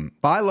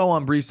 Buy low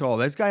on Breece Hall.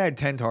 This guy had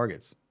 10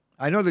 targets.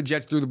 I know the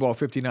Jets threw the ball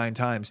 59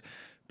 times,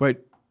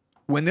 but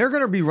when they're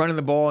going to be running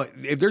the ball,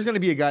 if there's going to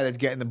be a guy that's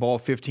getting the ball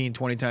 15,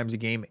 20 times a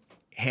game,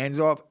 hands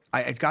off,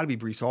 it's got to be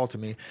Breece Hall to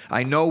me.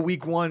 I know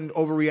week 1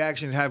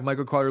 overreactions have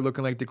Michael Carter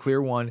looking like the clear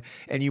one,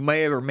 and you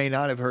may or may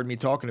not have heard me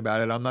talking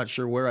about it. I'm not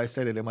sure where I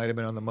said it. It might have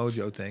been on the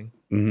Mojo thing.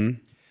 Mm-hmm.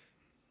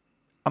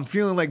 I'm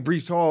feeling like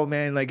Breece Hall,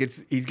 man, like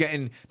he's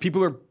getting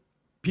people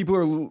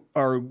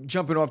are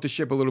jumping off the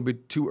ship a little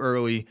bit too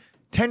early.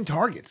 10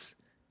 targets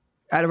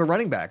out of a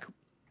running back.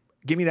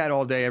 Give me that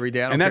all day, every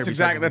day. I don't And care that's if he touches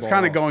exactly the that's ball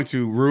kind at of all. going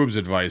to Rube's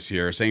advice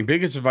here, saying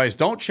biggest advice: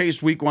 don't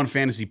chase week 1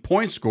 fantasy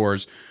point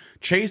scores,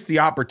 chase the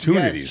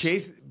opportunities. Yes,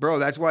 chase, bro.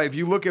 That's why if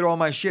you look at all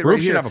my shit Rube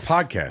right should here, have a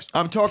podcast.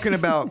 I'm talking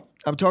about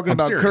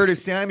serious.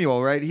 Curtis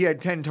Samuel, right? He had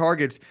 10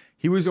 targets.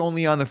 He was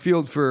only on the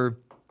field for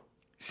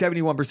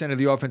 71% of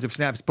the offensive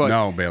snaps, but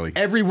No, Bailey.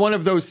 every one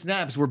of those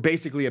snaps were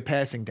basically a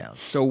passing down.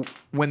 So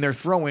when they're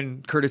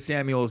throwing Curtis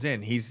Samuel's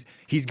in, he's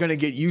going to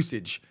get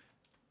usage.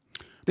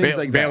 Things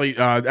like that. Bailey,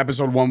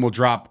 episode 1 will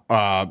drop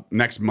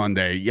next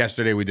Monday.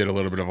 Yesterday we did a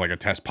little bit of like a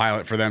test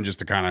pilot for them just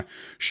to kind of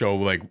show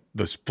like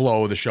the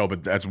flow of the show,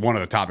 but that's one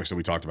of the topics that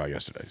we talked about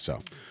yesterday.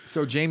 So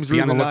James Be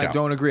on Rube the and I lookout.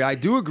 don't agree. I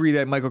do agree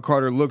that Michael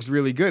Carter looks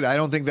really good. I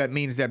don't think that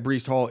means that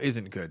Breece Hall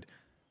isn't good.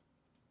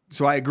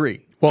 So I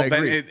agree. Well, I then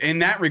agree. in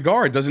that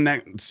regard, doesn't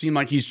that seem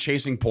like he's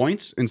chasing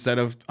points instead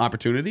of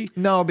opportunity?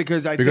 No,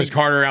 because I Because think,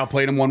 Carter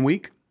outplayed him 1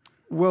 week?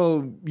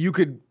 well, you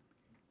could.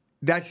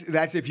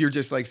 That's if you're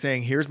just like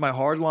saying, here's my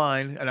hard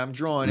line and I'm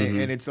drawing it,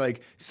 and it's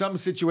like some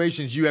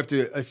situations you have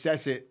to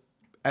assess it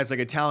as like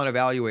a talent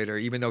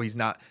evaluator, even though he's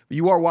not.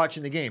 You are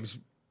watching the games.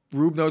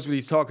 Rube knows what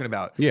he's talking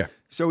about. Yeah.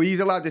 So he's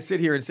allowed to sit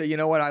here and say, you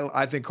know what,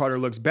 I think Carter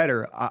looks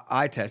better.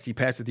 Eye test. He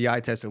passes the eye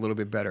test a little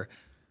bit better.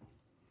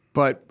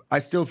 But I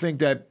still think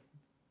that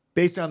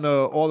based on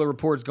all the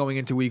reports going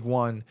into week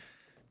one,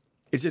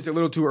 it's just a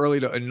little too early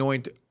to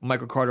anoint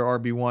Michael Carter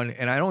RB1.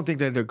 And I don't think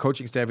that the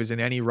coaching staff is in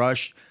any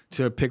rush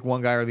to pick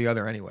one guy or the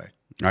other anyway.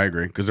 I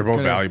agree, because they're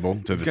both valuable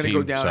to the It's team. going to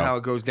go down so. how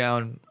it goes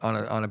down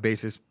on a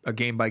basis, a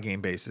game by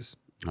game basis.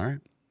 All right.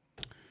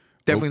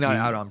 Definitely not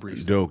out on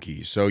Brees.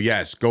 Dokie. So,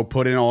 yes, go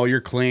put in all your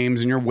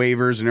claims and your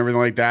waivers and everything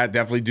like that.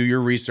 Definitely do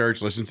your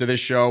research. Listen to this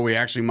show. We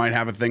actually might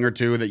have a thing or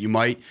two that you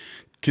might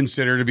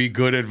consider to be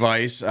good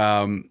advice.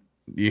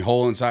 The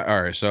whole inside.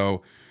 All right.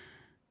 So,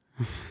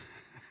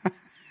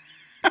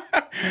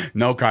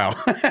 no, Kyle.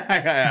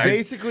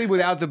 Basically,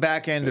 without the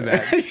back end of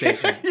that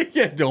statement.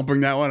 Yeah, don't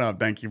bring that one up.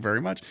 Thank you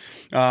very much.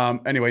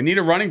 Anyway, need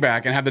a running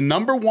back and have the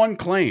number one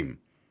claim.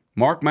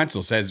 Mark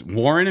Menzel says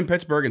Warren in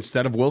Pittsburgh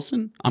instead of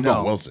Wilson. I'm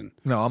going Wilson.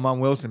 No, I'm on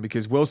Wilson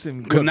because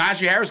Wilson. Because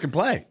Najee Harris can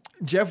play.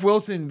 Jeff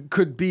Wilson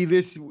could be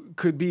this. He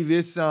could be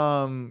this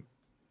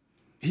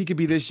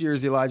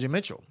year's Elijah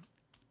Mitchell.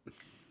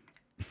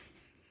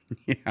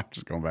 Yeah, I'm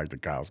just going back to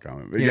Kyle's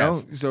comment. But You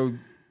yes. know, so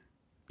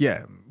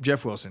yeah,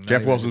 Jeff Wilson.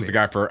 Jeff Wilson's the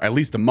guy for at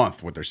least a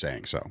month, what they're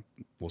saying. So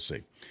we'll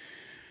see.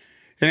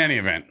 In any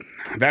event,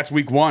 that's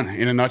week one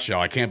in a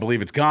nutshell. I can't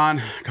believe it's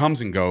gone.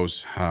 Comes and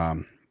goes.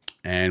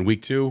 And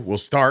week two will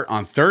start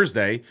on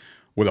Thursday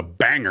with a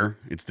banger.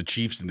 It's the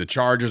Chiefs and the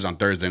Chargers on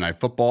Thursday Night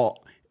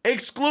Football,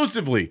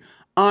 exclusively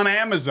on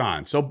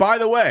Amazon. So, by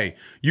the way,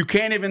 you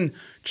can't even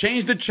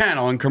change the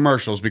channel in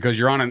commercials because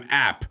you're on an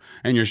app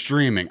and you're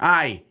streaming.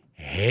 I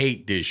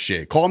hate this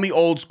shit. Call me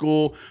old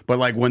school, but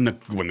like when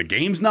the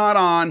game's not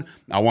on,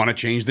 I want to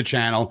change the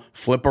channel,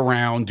 flip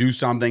around, do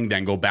something,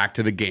 then go back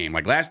to the game.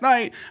 Like last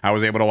night, I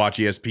was able to watch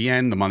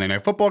ESPN, the Monday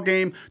Night Football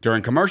game.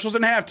 During commercials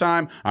and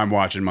halftime, I'm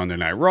watching Monday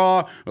Night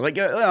Raw. Like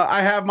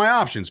I have my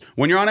options.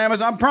 When you're on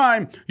Amazon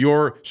Prime,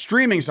 you're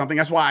streaming something.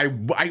 That's why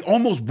I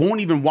almost won't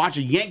even watch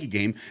a Yankee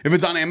game if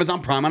it's on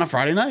Amazon Prime on a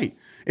Friday night.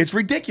 It's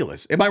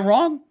ridiculous. Am I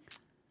wrong?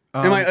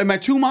 Am I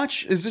too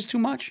much? Is this too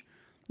much?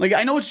 Like,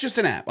 I know it's just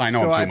an app. I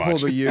know So I'm too I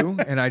pulled much. a U,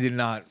 and I did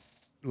not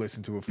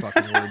listen to a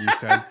fucking word you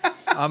said.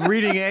 I'm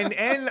reading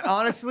and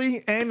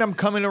honestly, and I'm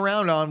coming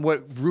around on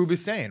what Rube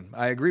is saying.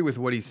 I agree with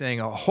what he's saying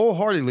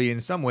wholeheartedly in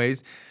some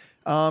ways.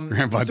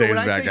 Grandpa So Dave's when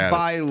I back say at it.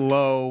 buy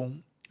low,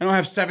 I don't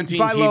have 17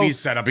 buy low- TVs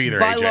set up either,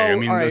 buy AJ. low- I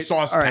mean, all the right,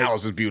 Sauce all right.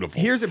 Palace is beautiful.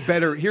 Here's a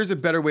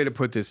better way to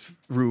put this,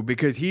 Rube,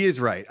 because he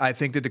is right. I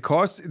think that the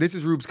cost, this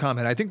is Rube's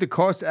comment, I think the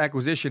cost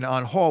acquisition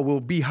on Hall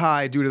will be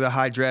high due to the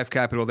high draft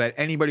capital that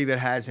anybody that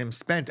has him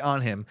spent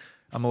on him.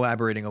 I'm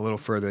elaborating a little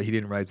further. He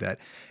didn't write that.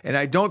 And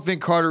I don't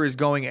think Carter is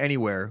going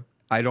anywhere.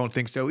 I don't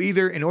think so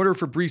either. In order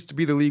for Brees to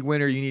be the league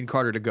winner, you need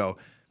Carter to go.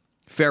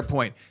 Fair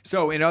point.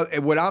 So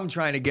what I'm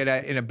trying to get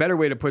at, in a better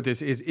way to put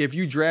this, is if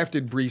you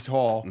drafted Brees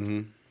Hall,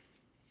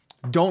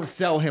 don't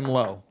sell him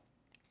low.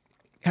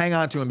 Hang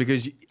on to him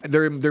because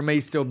there may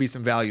still be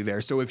some value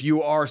there. So if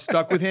you are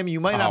stuck with him, you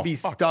might not be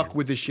stuck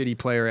with the shitty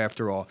player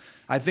after all.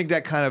 I think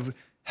that kind of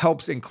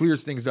helps and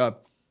clears things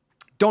up.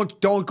 Don't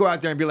go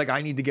out there and be like,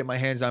 I need to get my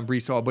hands on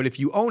Brees Hall. But if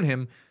you own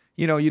him,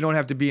 you don't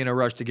have to be in a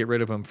rush to get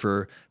rid of him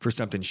for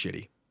something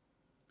shitty.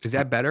 Is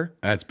that better?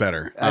 That's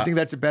better. I think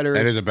that's a better.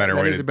 That is a better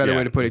way way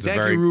to put it. it's a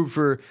Thank very- you,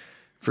 Rube,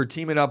 for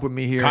teaming up with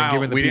me here and Kyle,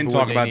 giving the we people didn't talk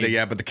what they about need. that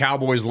yet, but the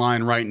Cowboys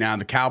line right now,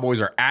 the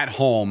Cowboys are at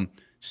home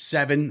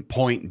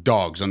 7-point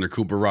dogs under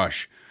Cooper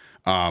Rush.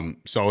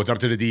 So it's up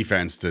to the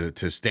defense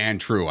to stand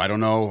true. I don't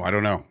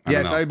know.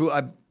 Yes, I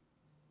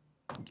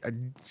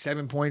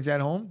 7 points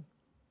at home.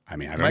 I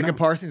mean, I don't Micah know.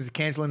 Parsons is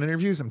canceling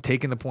interviews. I'm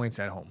taking the points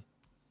at home.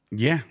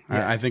 Yeah,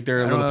 I think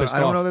they're a little pissed I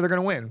don't off. know that they're going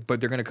to win, but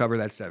they're going to cover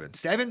that 7.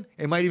 7?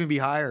 It might even be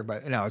higher,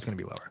 but no, it's going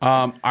to be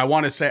lower. I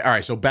want to say, all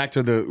right, so back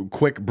to the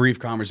quick, brief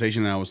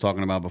conversation that I was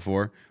talking about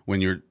before when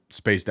you're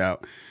spaced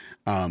out.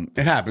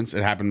 It happens.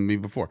 It happened to me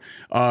before.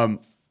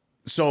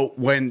 So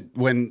when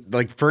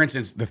like, for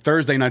instance, the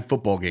Thursday Night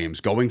Football games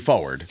going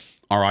forward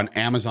are on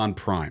Amazon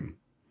Prime,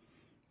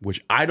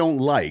 which I don't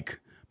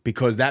like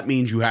because that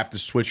means you have to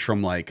switch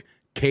from like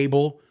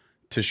cable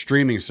to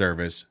streaming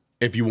service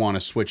if you want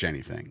to switch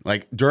anything.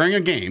 Like during a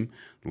game,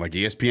 like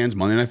ESPN's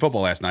Monday Night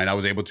Football last night, I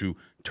was able to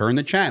turn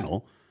the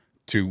channel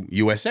to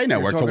USA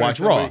Network to watch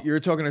Raw. You're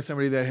talking to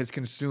somebody that has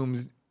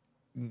consumed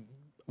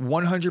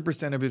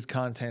 100% of his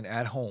content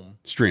at home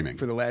Streaming.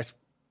 for the last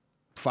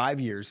 5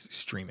 years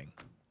streaming.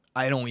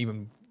 I don't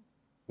even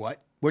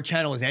what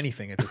channel is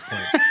anything at this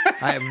point?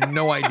 I have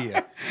no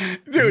idea.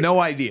 Dude, no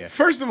idea.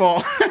 First of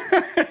all,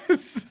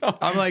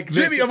 I'm like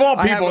Jimmy this- of all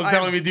I people have- is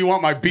telling me, do you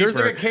want my beeper? There's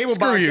like a cable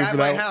Screw box you at for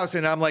my that. house,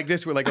 and I'm like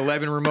this with like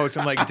 11 remotes.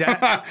 I'm like,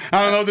 I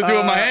don't know what to do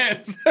with my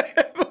hands.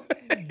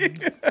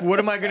 what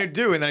am I gonna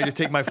do? And then I just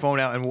take my phone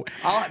out and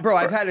bro,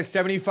 I've had a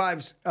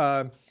 75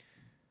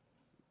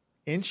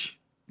 inch,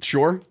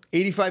 Sure.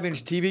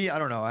 85-inch TV. I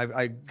don't know.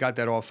 I got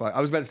that all.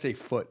 I was about to say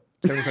foot.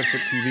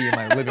 75-foot TV in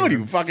my living What are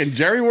room. you, fucking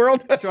Jerry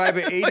World? So I have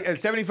a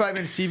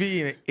 75-inch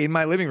TV in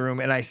my living room,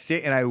 and I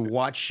sit and I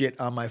watch shit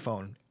on my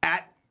phone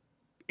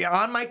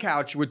on my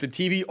couch with the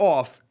TV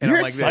off, and You're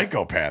I'm a like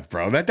psychopath,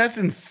 bro. That's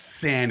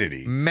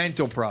insanity.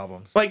 mental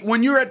problems. Like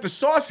when you're at the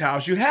sauce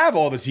house, you have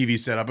all the TV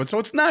set up, and so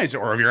it's nice.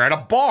 Or if you're at a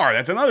bar,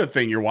 that's another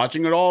thing. You're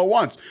watching it all at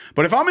once.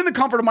 But if I'm in the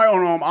comfort of my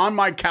own home on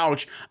my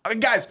couch,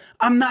 guys,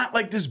 I'm not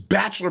like this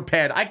bachelor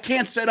pad. I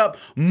can't set up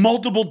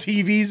multiple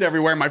TVs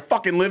everywhere in my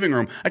fucking living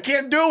room. I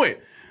can't do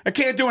it. I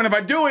can't do it. And if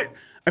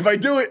I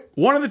do it,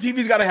 one of the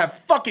TVs got to have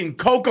fucking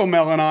Coco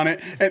Melon on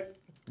it. And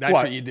That's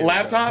what you do.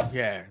 Laptop?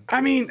 Yeah. I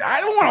mean,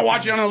 I don't want to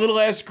watch it on a little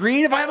ass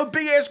screen. If I have a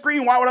big ass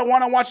screen, why would I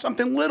want to watch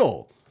something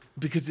little?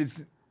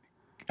 Because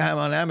I'm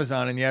on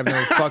Amazon and you have no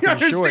I fucking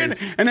understand.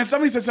 choice. And then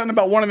somebody said something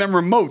about one of them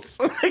remotes.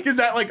 Like, is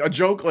that like a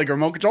joke, like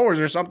remote controllers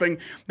or something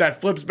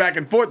that flips back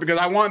and forth? Because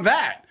I want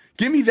that.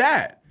 Give me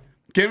that.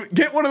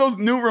 Get one of those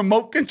new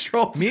remote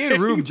control. Me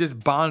and Rube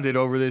just bonded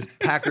over this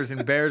Packers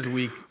and Bears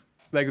week.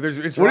 Like,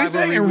 it's What are you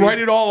saying? And write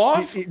it all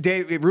off?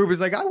 Rube is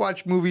like, I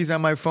watch movies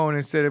on my phone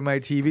instead of my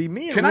TV.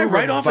 Me and Can I Rube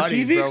write are off a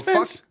buddies, TV bro.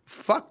 expense?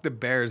 Fuck the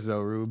Bears though,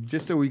 Rube.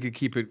 Just so we could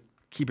keep it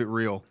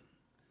real.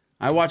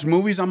 I watch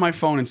movies on my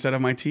phone instead of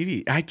my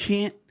TV. I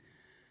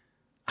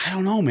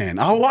don't know, man.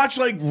 I'll watch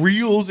like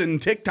Reels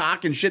and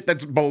TikTok and shit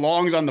that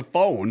belongs on the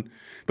phone.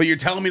 But you're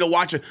telling me to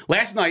watch it.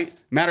 Last night,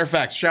 matter of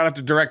fact, shout out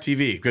to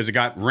DirecTV because it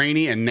got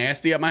rainy and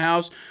nasty at my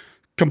house.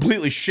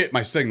 Completely shit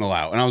my signal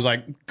out. And I was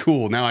like,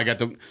 cool, now I got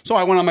the... So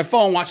I went on my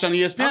phone, watched on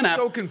the ESPN I'm app.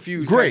 so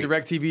confused Great. that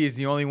DirecTV is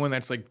the only one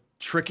that's like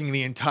tricking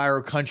the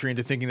entire country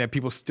into thinking that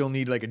people still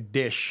need like a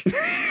dish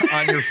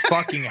on your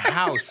fucking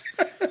house.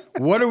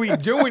 What are we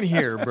doing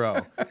here,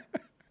 bro?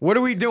 What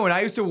are we doing?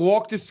 I used to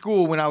walk to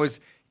school when I was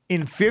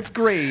in 5th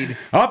grade.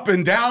 Up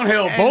and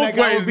downhill, And, both like,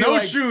 I would ways, be no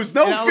like- shoes,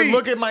 no and I would feet.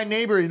 look at my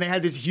neighbors, and they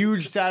had this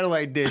huge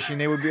satellite dish, and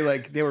they would be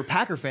like, they were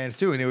Packer fans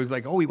too, and it was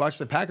like, oh, we watched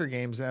the Packer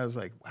games, and I was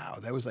like, wow,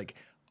 that was like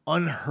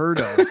unheard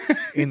of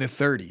in the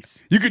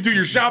 30s. You could do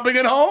your shopping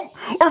at home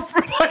or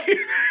like...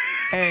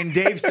 And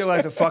Dave still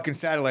has a fucking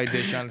satellite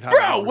dish on top.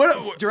 Bro, of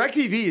what-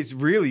 DirecTV is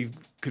really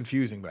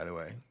confusing, by the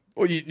way.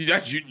 Well,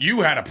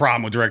 you had a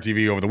problem with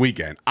DirecTV over the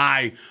weekend.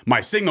 My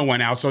signal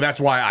went out, so that's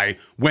why I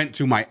went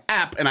to my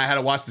app and I had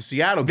to watch the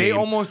Seattle game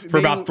for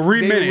about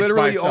 3 minutes. They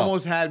literally by itself.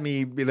 almost had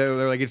me.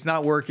 They're like, it's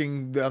not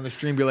working on the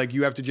stream. Be like,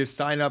 you have to just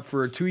sign up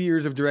for 2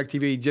 years of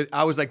DirecTV.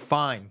 I was like,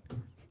 fine.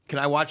 Can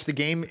I watch the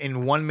game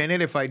in 1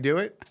 minute if I do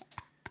it?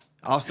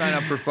 I'll sign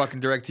up for fucking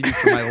DirecTV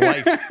for my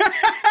life.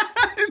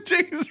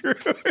 James Rue,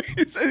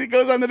 he says he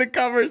goes under the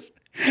covers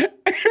every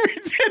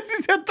time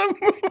he's at the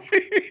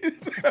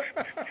movies.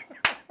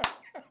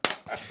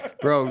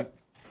 Bro,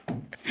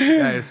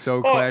 that is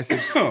so classic.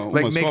 Oh,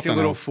 like almost makes swept a on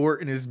little that.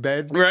 fort in his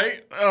bed.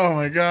 Right? Oh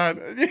my god.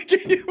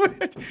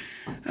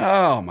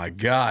 Oh my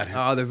god.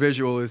 Oh, the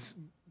visual is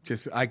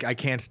just I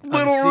can't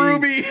Little unsee,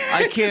 Ruby.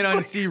 I can't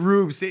Just unsee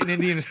Rube sitting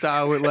Indian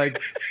style with like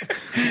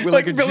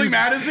Like a Billy juice-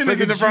 Madison like is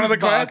a in the front of the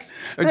juice box,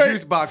 class. a Right.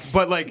 juice box,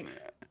 but like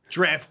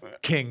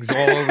DraftKings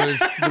all over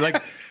his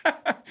like.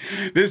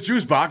 This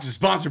juice box is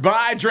sponsored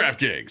by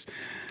DraftKings.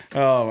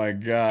 Oh my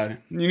god.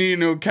 You need a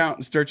new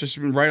accountant. Start just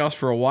been write-offs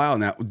for a while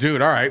now.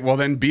 Dude, all right. Well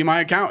then be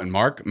my accountant,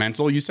 Mark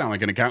Menzel. You sound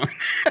like an accountant.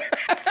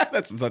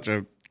 That's such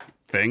a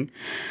thing.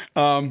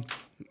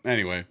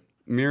 Anyway,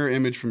 mirror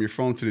image from your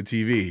phone to the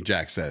TV,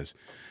 Jack says.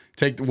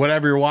 Take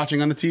whatever you're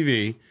watching on the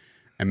TV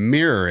and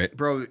mirror it.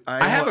 Bro,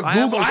 I have a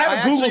Google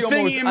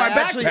thingy in my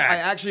backpack. I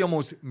actually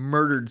almost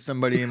murdered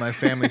somebody in my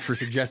family for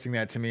suggesting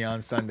that to me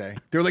on Sunday.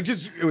 They were like,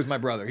 it was my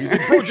brother. He's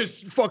like, bro,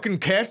 just fucking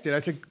cast it. I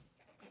said,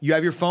 you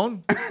have your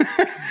phone?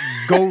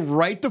 Go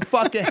right the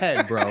fuck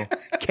ahead, bro.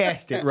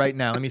 Cast it right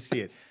now. Let me see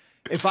it.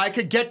 If I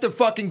could get the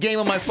fucking game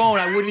on my phone,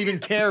 I wouldn't even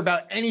care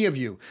about any of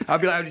you. I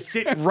would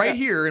sit right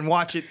here and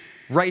watch it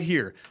right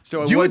here.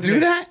 So You would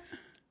do that?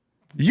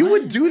 You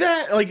would do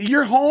that? Like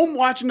you're home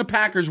watching the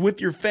Packers with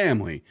your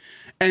family.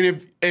 And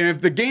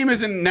if the game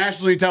isn't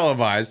nationally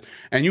televised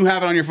and you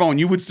have it on your phone,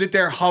 you would sit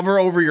there, hover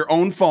over your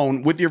own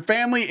phone with your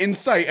family in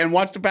sight and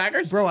watch the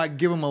Packers? Bro, I'd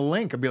give him a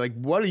link. I'd be like,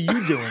 what are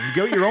you doing?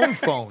 Get your own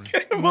phone.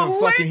 him You wanna a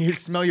fucking link.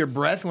 smell your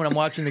breath when I'm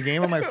watching the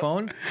game on my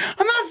phone?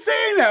 I'm not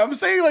saying that. I'm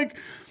saying like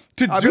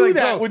to I'll be do like,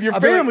 that bro, with your I'll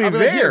be like- family I'll be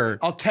like, there. "Here,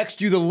 I'll text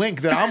you the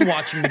link that I'm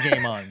watching the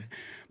game on.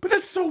 But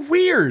that's so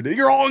weird.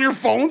 You're all on your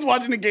phones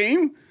watching the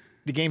game?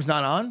 The game's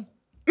not on?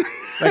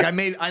 Like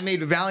I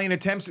made valiant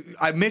attempts.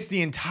 I missed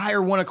the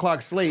entire 1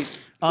 o'clock slate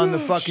on the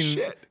fucking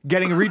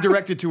getting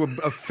redirected to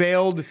a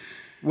failed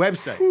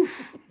website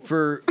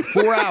for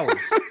 4 hours,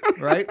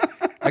 right?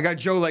 I got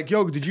Joe like,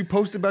 yo, did you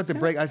post about the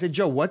break? I said,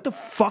 Joe, what the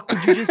fuck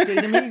did you just say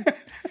to me?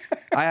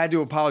 I had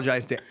to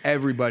apologize to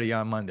everybody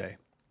on Monday.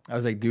 I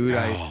was like, dude,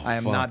 I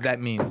am fuck. not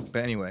that mean.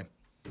 But anyway.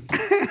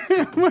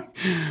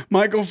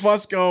 Michael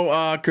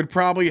Fusco could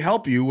probably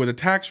help you with a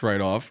tax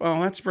write-off.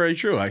 Oh, that's very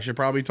true. I should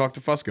probably talk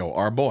to Fusco,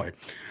 our boy.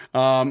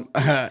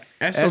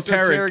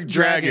 Esoteric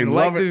Dragon.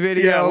 Like the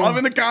video. Yeah,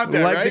 loving the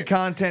content, Like right? the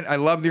content. I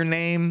love your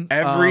name.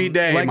 Every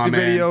day, like my the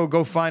man. video.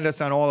 Go find us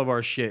on all of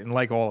our shit and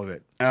like all of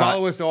it.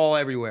 Follow us all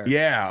everywhere.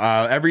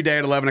 Yeah, every day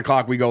at 11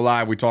 o'clock we go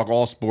live. We talk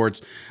all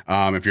sports.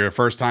 If you're a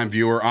first-time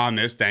viewer on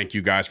this, thank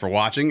you guys for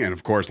watching. And,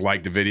 of course,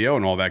 like the video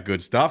and all that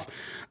good stuff.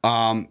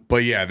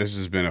 But, yeah, this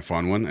has been a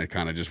fun one. It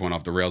kind of just went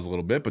off the rails a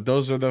little bit. But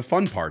those are the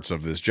fun parts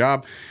of this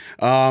job.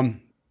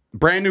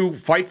 Brand new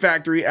Fight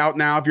Factory out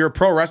now. If you're a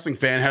pro wrestling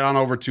fan, head on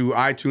over to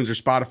iTunes or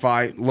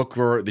Spotify. Look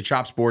for the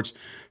Chop Sports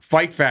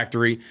Fight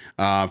Factory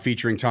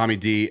featuring Tommy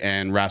D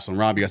and Wrestling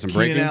Rob. You got some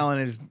breaking? Keenan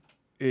Allen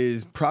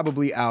is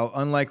probably out,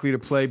 unlikely to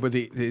play, but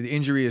the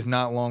injury is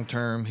not long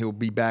term. He'll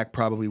be back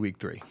probably week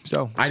 3.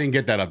 So I didn't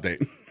get that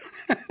update.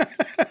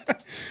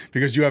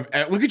 Because you have,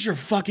 look at your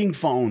fucking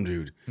phone,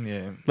 dude.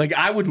 yeah, Like,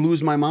 I would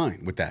lose my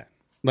mind with that.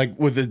 Like,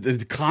 with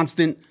the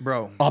constant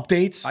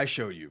updates. I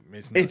showed you.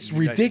 It's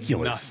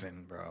ridiculous.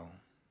 Nothing, bro.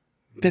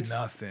 That's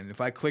nothing.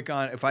 If I click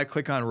on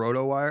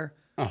RotoWire,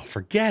 oh,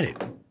 forget it.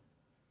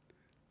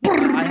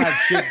 I have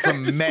shit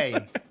from May.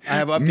 I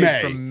have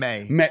updates from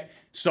May.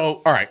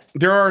 So, all right,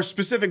 there are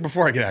specific,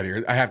 before I get out of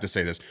here, I have to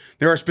say this.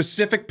 There are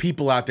specific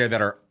people out there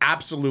that are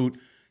absolute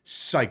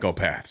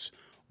psychopaths.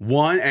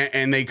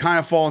 And they kind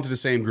of fall into the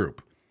same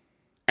group.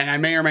 And I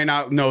may or may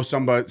not know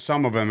some, but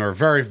some of them are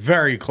very,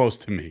 very close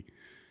to me.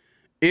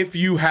 If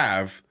you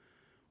have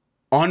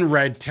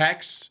unread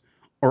texts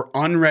or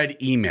unread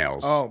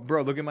emails. Oh,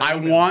 bro, look at my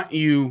email. Want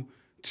you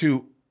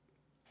to,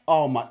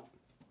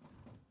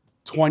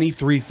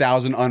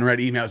 23,000 unread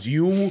emails.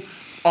 You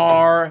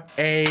are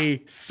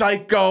a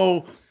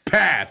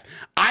psychopath.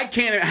 I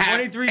can't have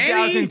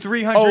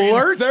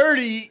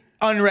 23,330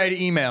 unread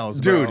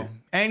emails, bro. Dude.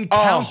 And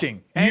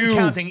counting.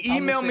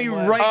 Email me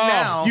right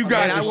now. You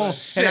guys and are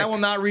sick. And I will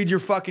not read your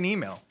fucking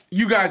email.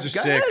 You guys are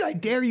Go sick. ahead, I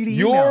dare you to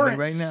email You're me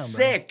right now,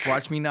 sick. bro.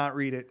 Watch me not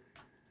read it.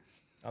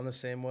 I'm the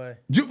same way.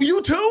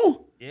 You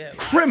too? Yeah.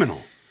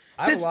 Criminal.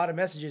 I have a lot of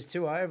messages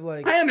too. I have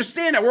like I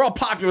understand that we're all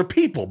popular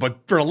people, but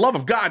for the love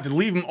of God, to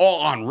leave them all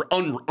on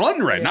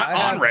unread, not I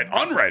have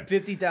unread.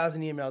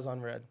 50,000 emails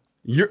unread.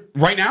 You're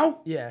right now?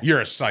 Yeah. You're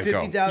a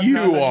psycho. 50,000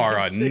 You are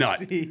a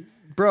 960. nut.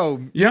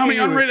 Bro, You know how many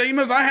unread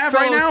emails I have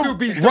right now?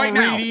 Soupies don't Right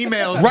now. read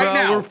emails, right bro.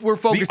 now. We're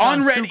focused the on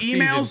unread soup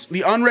emails. season.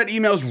 The unread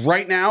emails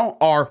right now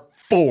are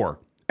 4.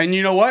 And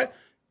you know what?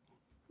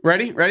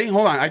 Ready?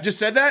 Hold on. I just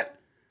said that.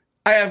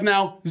 I have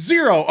now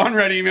 0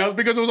 unread emails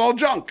because it was all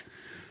junk.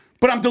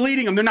 But I'm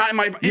deleting them. They're not in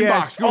my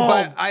inbox. Scoop,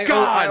 God.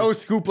 I owe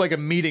Scoop like a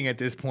meeting at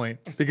this point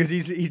because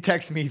he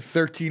texts me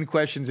 13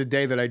 questions a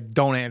day that I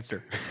don't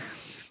answer.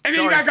 And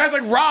then you got guys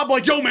like Rob,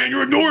 like, yo, man,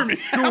 you're ignoring me.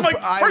 Scoop, I'm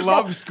like, I first of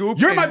all, love Scoop,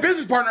 you're my and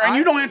business partner, and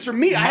you don't answer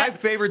me. My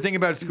favorite thing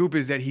about Scoop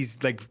is that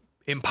he's like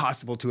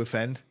impossible to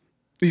offend.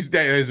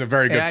 That is a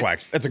very good And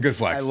flex. That's a good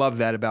flex. I love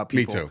that about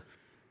Me people. too.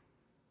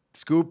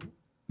 Scoop,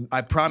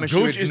 I promise you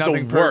Gooch it's is the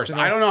nothing worst. personal.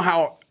 I don't know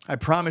how. I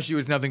promise you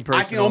it's nothing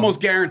personal. I can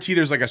almost guarantee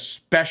there's like a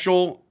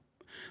special.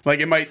 Like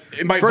it might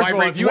First of all,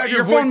 vibrate. if you have your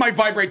your phone voice- might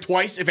vibrate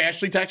twice if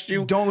Ashley texts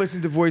you. Don't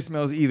listen to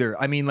voicemails either.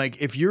 I mean,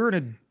 like if you're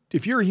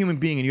a human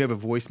being and you have a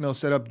voicemail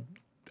set up,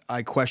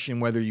 I question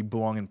whether you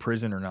belong in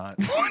prison or not.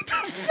 What the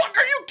fuck?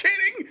 Are you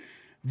kidding?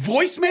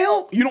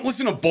 Voicemail? You don't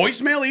listen to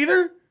voicemail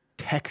either?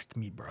 Text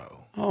me,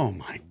 bro. Oh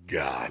my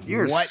God.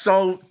 You're What?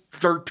 so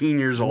 13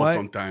 years old What?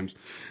 sometimes.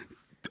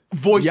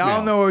 Voicemail.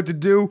 Y'all know what to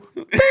do.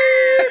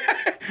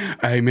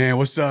 Hey man,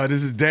 what's up?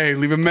 This is Dave.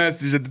 Leave a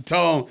message at the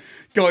tone.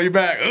 Call you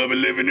back. I'm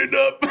living it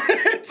up.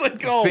 It's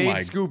like, oh Fade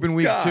my Scoop in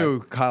week God.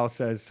 2, Kyle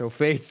says. So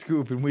Fade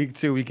Scoop in week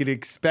 2. We could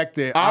expect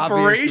it.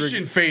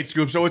 Operation Fade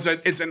Scoop. So it's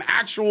an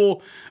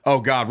actual. Oh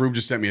God, Rube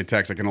just sent me a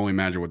text. I can only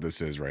imagine what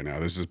this is right now.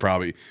 This is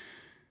probably.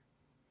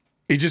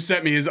 He just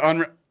sent me his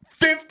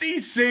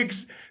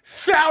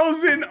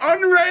 56,000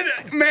 unread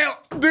mail,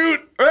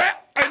 dude.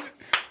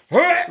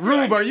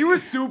 Rube, are you a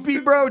soupy,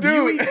 bro?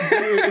 Dude.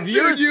 If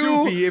you're Dude, a you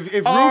soupy, if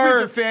Rube are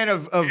is a fan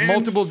of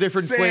multiple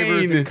different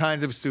flavors insane. and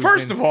kinds of soup.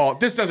 First of all,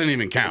 this doesn't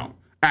even count.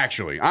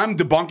 Actually, I'm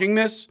debunking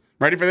this.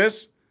 Ready for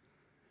this?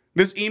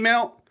 This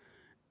email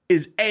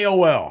is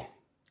AOL.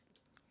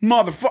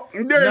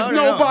 Motherfucker, there's No,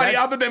 nobody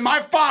that's- other than my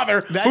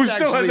father who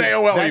still has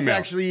AOL That's email.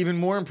 actually even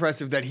more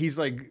impressive that he's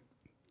like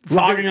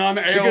Logging on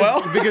to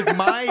AOL? because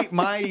my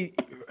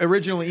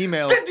original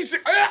email,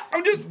 56.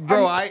 I'm just,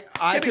 bro. I'm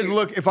I could getting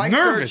look if I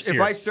nervous search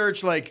here. if I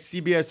search like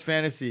CBS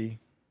Fantasy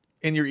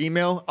in your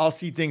email, I'll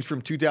see things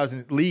from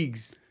 2000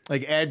 leagues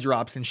like ad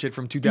drops and shit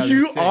from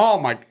 2006.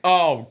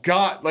 Oh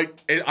God, like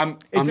It's I'm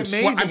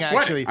amazing, I'm sweating.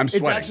 actually. I'm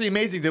sweating. It's actually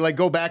amazing to like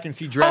go back and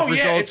see draft Oh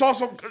results. yeah, it's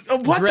also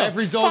what Draft the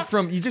result fuck?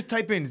 from you just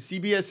type in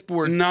CBS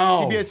Sports,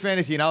 No. CBS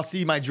Fantasy, and I'll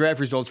see my draft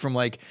results from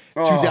like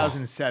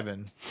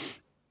 2007.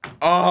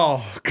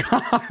 Oh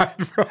God,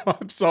 bro,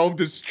 I'm so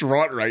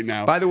distraught right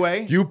now. By the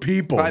way, you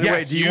people. By the way,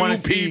 Yes, do you want to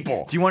see?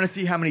 people? Do you want to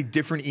see how many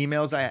different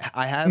emails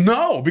I have?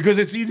 No, because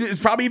it's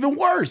probably even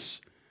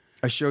worse.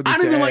 I showed this I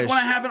don't to even like Ash. when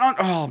I have it on.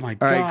 Oh my All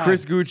god! right,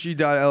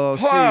 ChrisGucci.llc,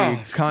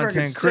 Oh, Content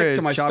friggin' sick Chris,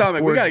 to my Chop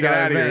stomach. We Sports gotta get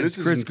outta here. Events,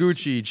 This Chris is-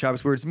 Gucci, Chop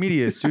Sports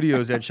Media,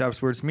 studios at Chop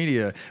Sports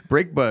Media,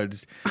 Break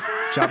Buds,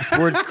 Chop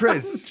Sports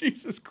Chris.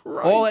 Jesus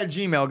Christ! All at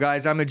Gmail,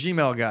 guys. I'm a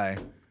Gmail guy.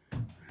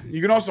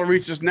 You can also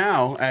reach us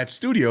now at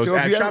studios So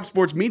if at you ever-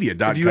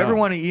 chopsportsmedia.com. If you ever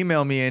want to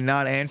email me and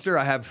not answer,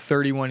 I have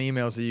 31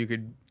 emails that you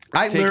could.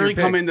 I take your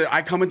literally pick.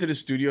 I come into the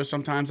studio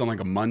sometimes on like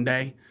a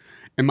Monday,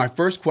 and my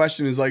first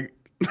question is like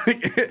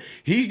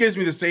he gives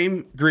me the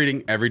same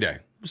greeting every day.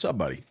 What's up,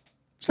 buddy?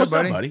 What's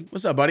up, buddy?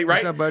 What's up, buddy? Right?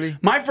 What's up, buddy?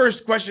 My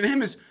first question to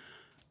him is,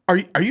 are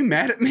you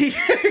mad at me?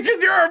 Because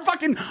there are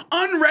fucking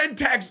unread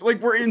texts.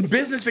 Like we're in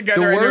business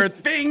together, and there are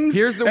things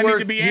Here's the that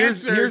worst. need to be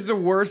Here's, answered. here's the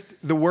worst.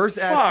 The worst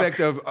aspect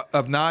of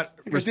not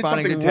did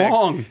responding to something text.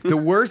 wrong. The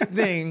worst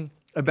thing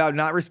about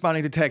not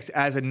responding to text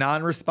as a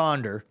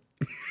non-responder,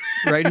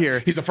 right here,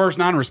 He's the first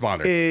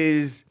non-responder.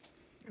 is,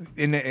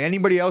 and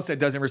anybody else that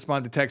doesn't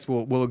respond to text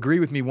will agree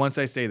with me once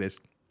I say this,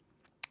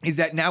 is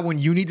that now when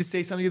you need to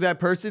say something to that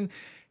person,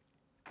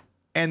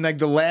 and like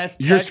the last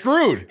text You're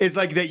screwed. is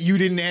like that you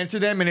didn't answer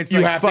them, and it's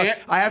You like have fuck, to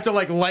I have to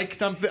like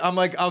something. I'm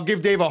like, I'll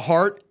give Dave a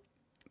heart.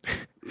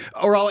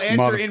 Or I'll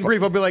answer in Motherfucker.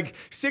 brief. I'll be like,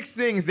 6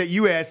 things that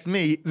you asked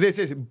me. This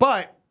is,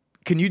 but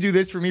can you do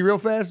this for me real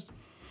fast?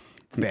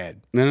 It's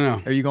bad. No.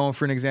 Are you going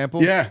for an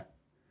example? Yeah.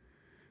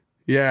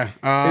 Yeah.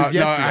 It was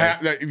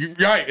yesterday. You're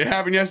right. It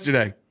happened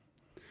yesterday.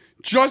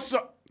 Just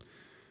so,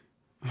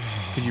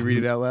 Can you read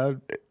it out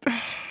loud?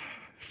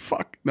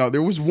 fuck. No,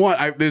 there was one.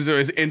 There's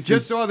an instance.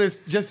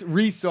 Just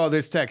re-saw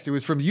this text. It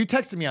was from, you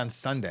texted me on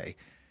Sunday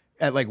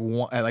at like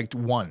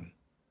 1.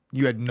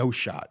 You had no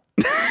shot.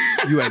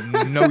 You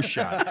had no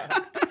shot.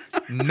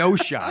 No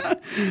shot.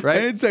 I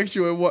Right? didn't text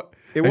you at what?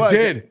 It was. I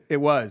did. It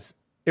was.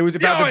 It was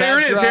about Oh, the here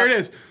it is. backdrop. Here it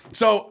is.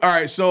 So, all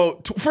right.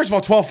 So, first of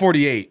all,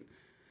 12:48.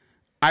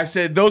 I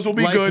said those will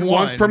be Like good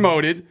once one.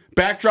 promoted.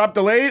 Backdrop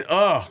delayed.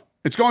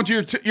 It's going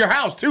to your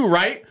house too,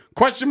 right?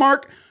 Question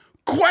mark.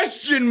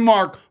 Question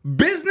mark.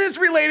 Business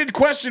related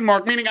question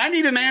mark. Meaning I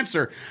need an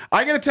answer.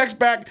 I get a text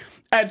back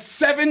at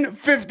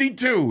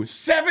 7:52.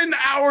 7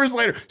 hours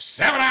later.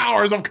 7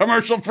 hours of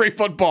commercial free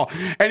football,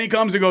 and he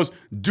comes and goes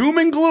doom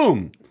and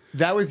gloom.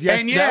 That was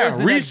yesterday. And yeah,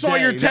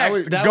 resaw your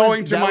text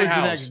going to my That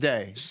house. was the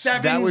next day.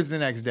 7 That was the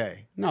next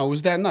day. No, it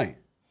was that night.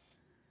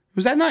 It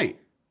was that night.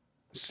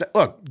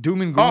 Look,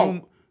 Doom and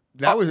gloom.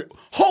 That was.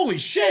 holy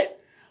shit.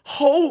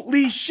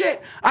 Holy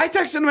shit. I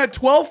texted him at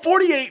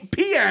 12:48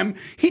 p.m.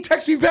 He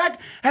texted me back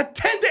at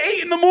 10 to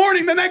 8 in the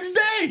morning the next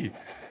day.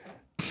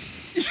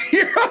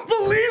 You're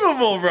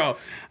unbelievable, bro.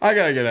 I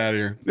gotta get out of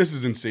here. This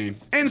is insane.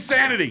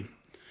 Insanity.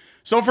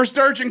 So for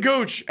Sturch and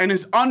Gooch and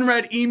his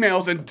unread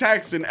emails and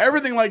texts and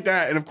everything like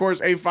that, and of course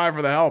A5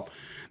 for the help,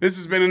 this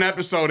has been an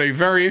episode, a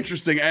very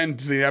interesting end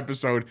to the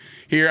episode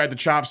here at the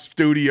Chop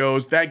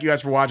Studios. Thank you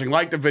guys for watching.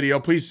 Like the video.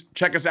 Please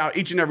check us out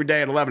each and every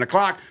day at 11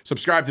 o'clock.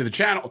 Subscribe to the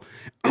channel.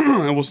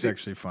 And we'll see. It's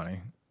actually funny.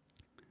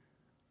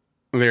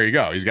 Well, there you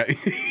go. He's got.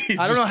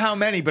 I don't know how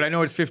many, but I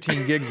know it's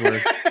 15 gigs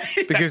worth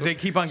because they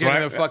keep on So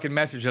getting I- the fucking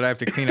message that I have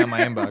to clean out my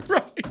inbox,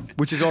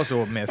 which is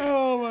also a myth.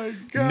 Oh my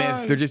god.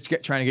 Myth. They're just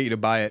trying to get you to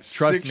buy it.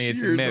 Trust me,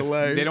 it's a 6-year myth.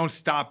 delay. They don't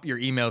stop your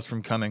emails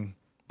from coming.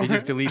 They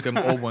just delete them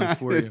old ones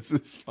for you. This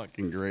is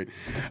fucking great.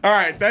 All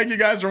right. Thank you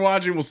guys for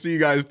watching. We'll see you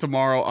guys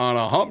tomorrow on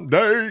a hump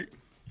day.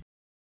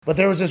 But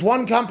there was this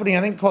one company,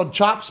 I think, called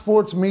Chop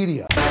Sports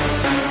Media.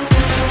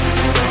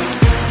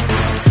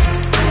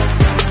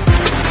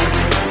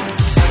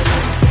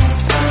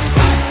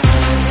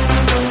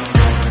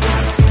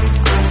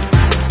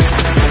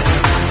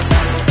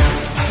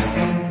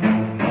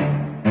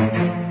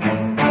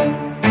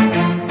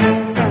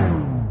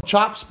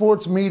 Chop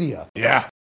Sports Media. Yeah.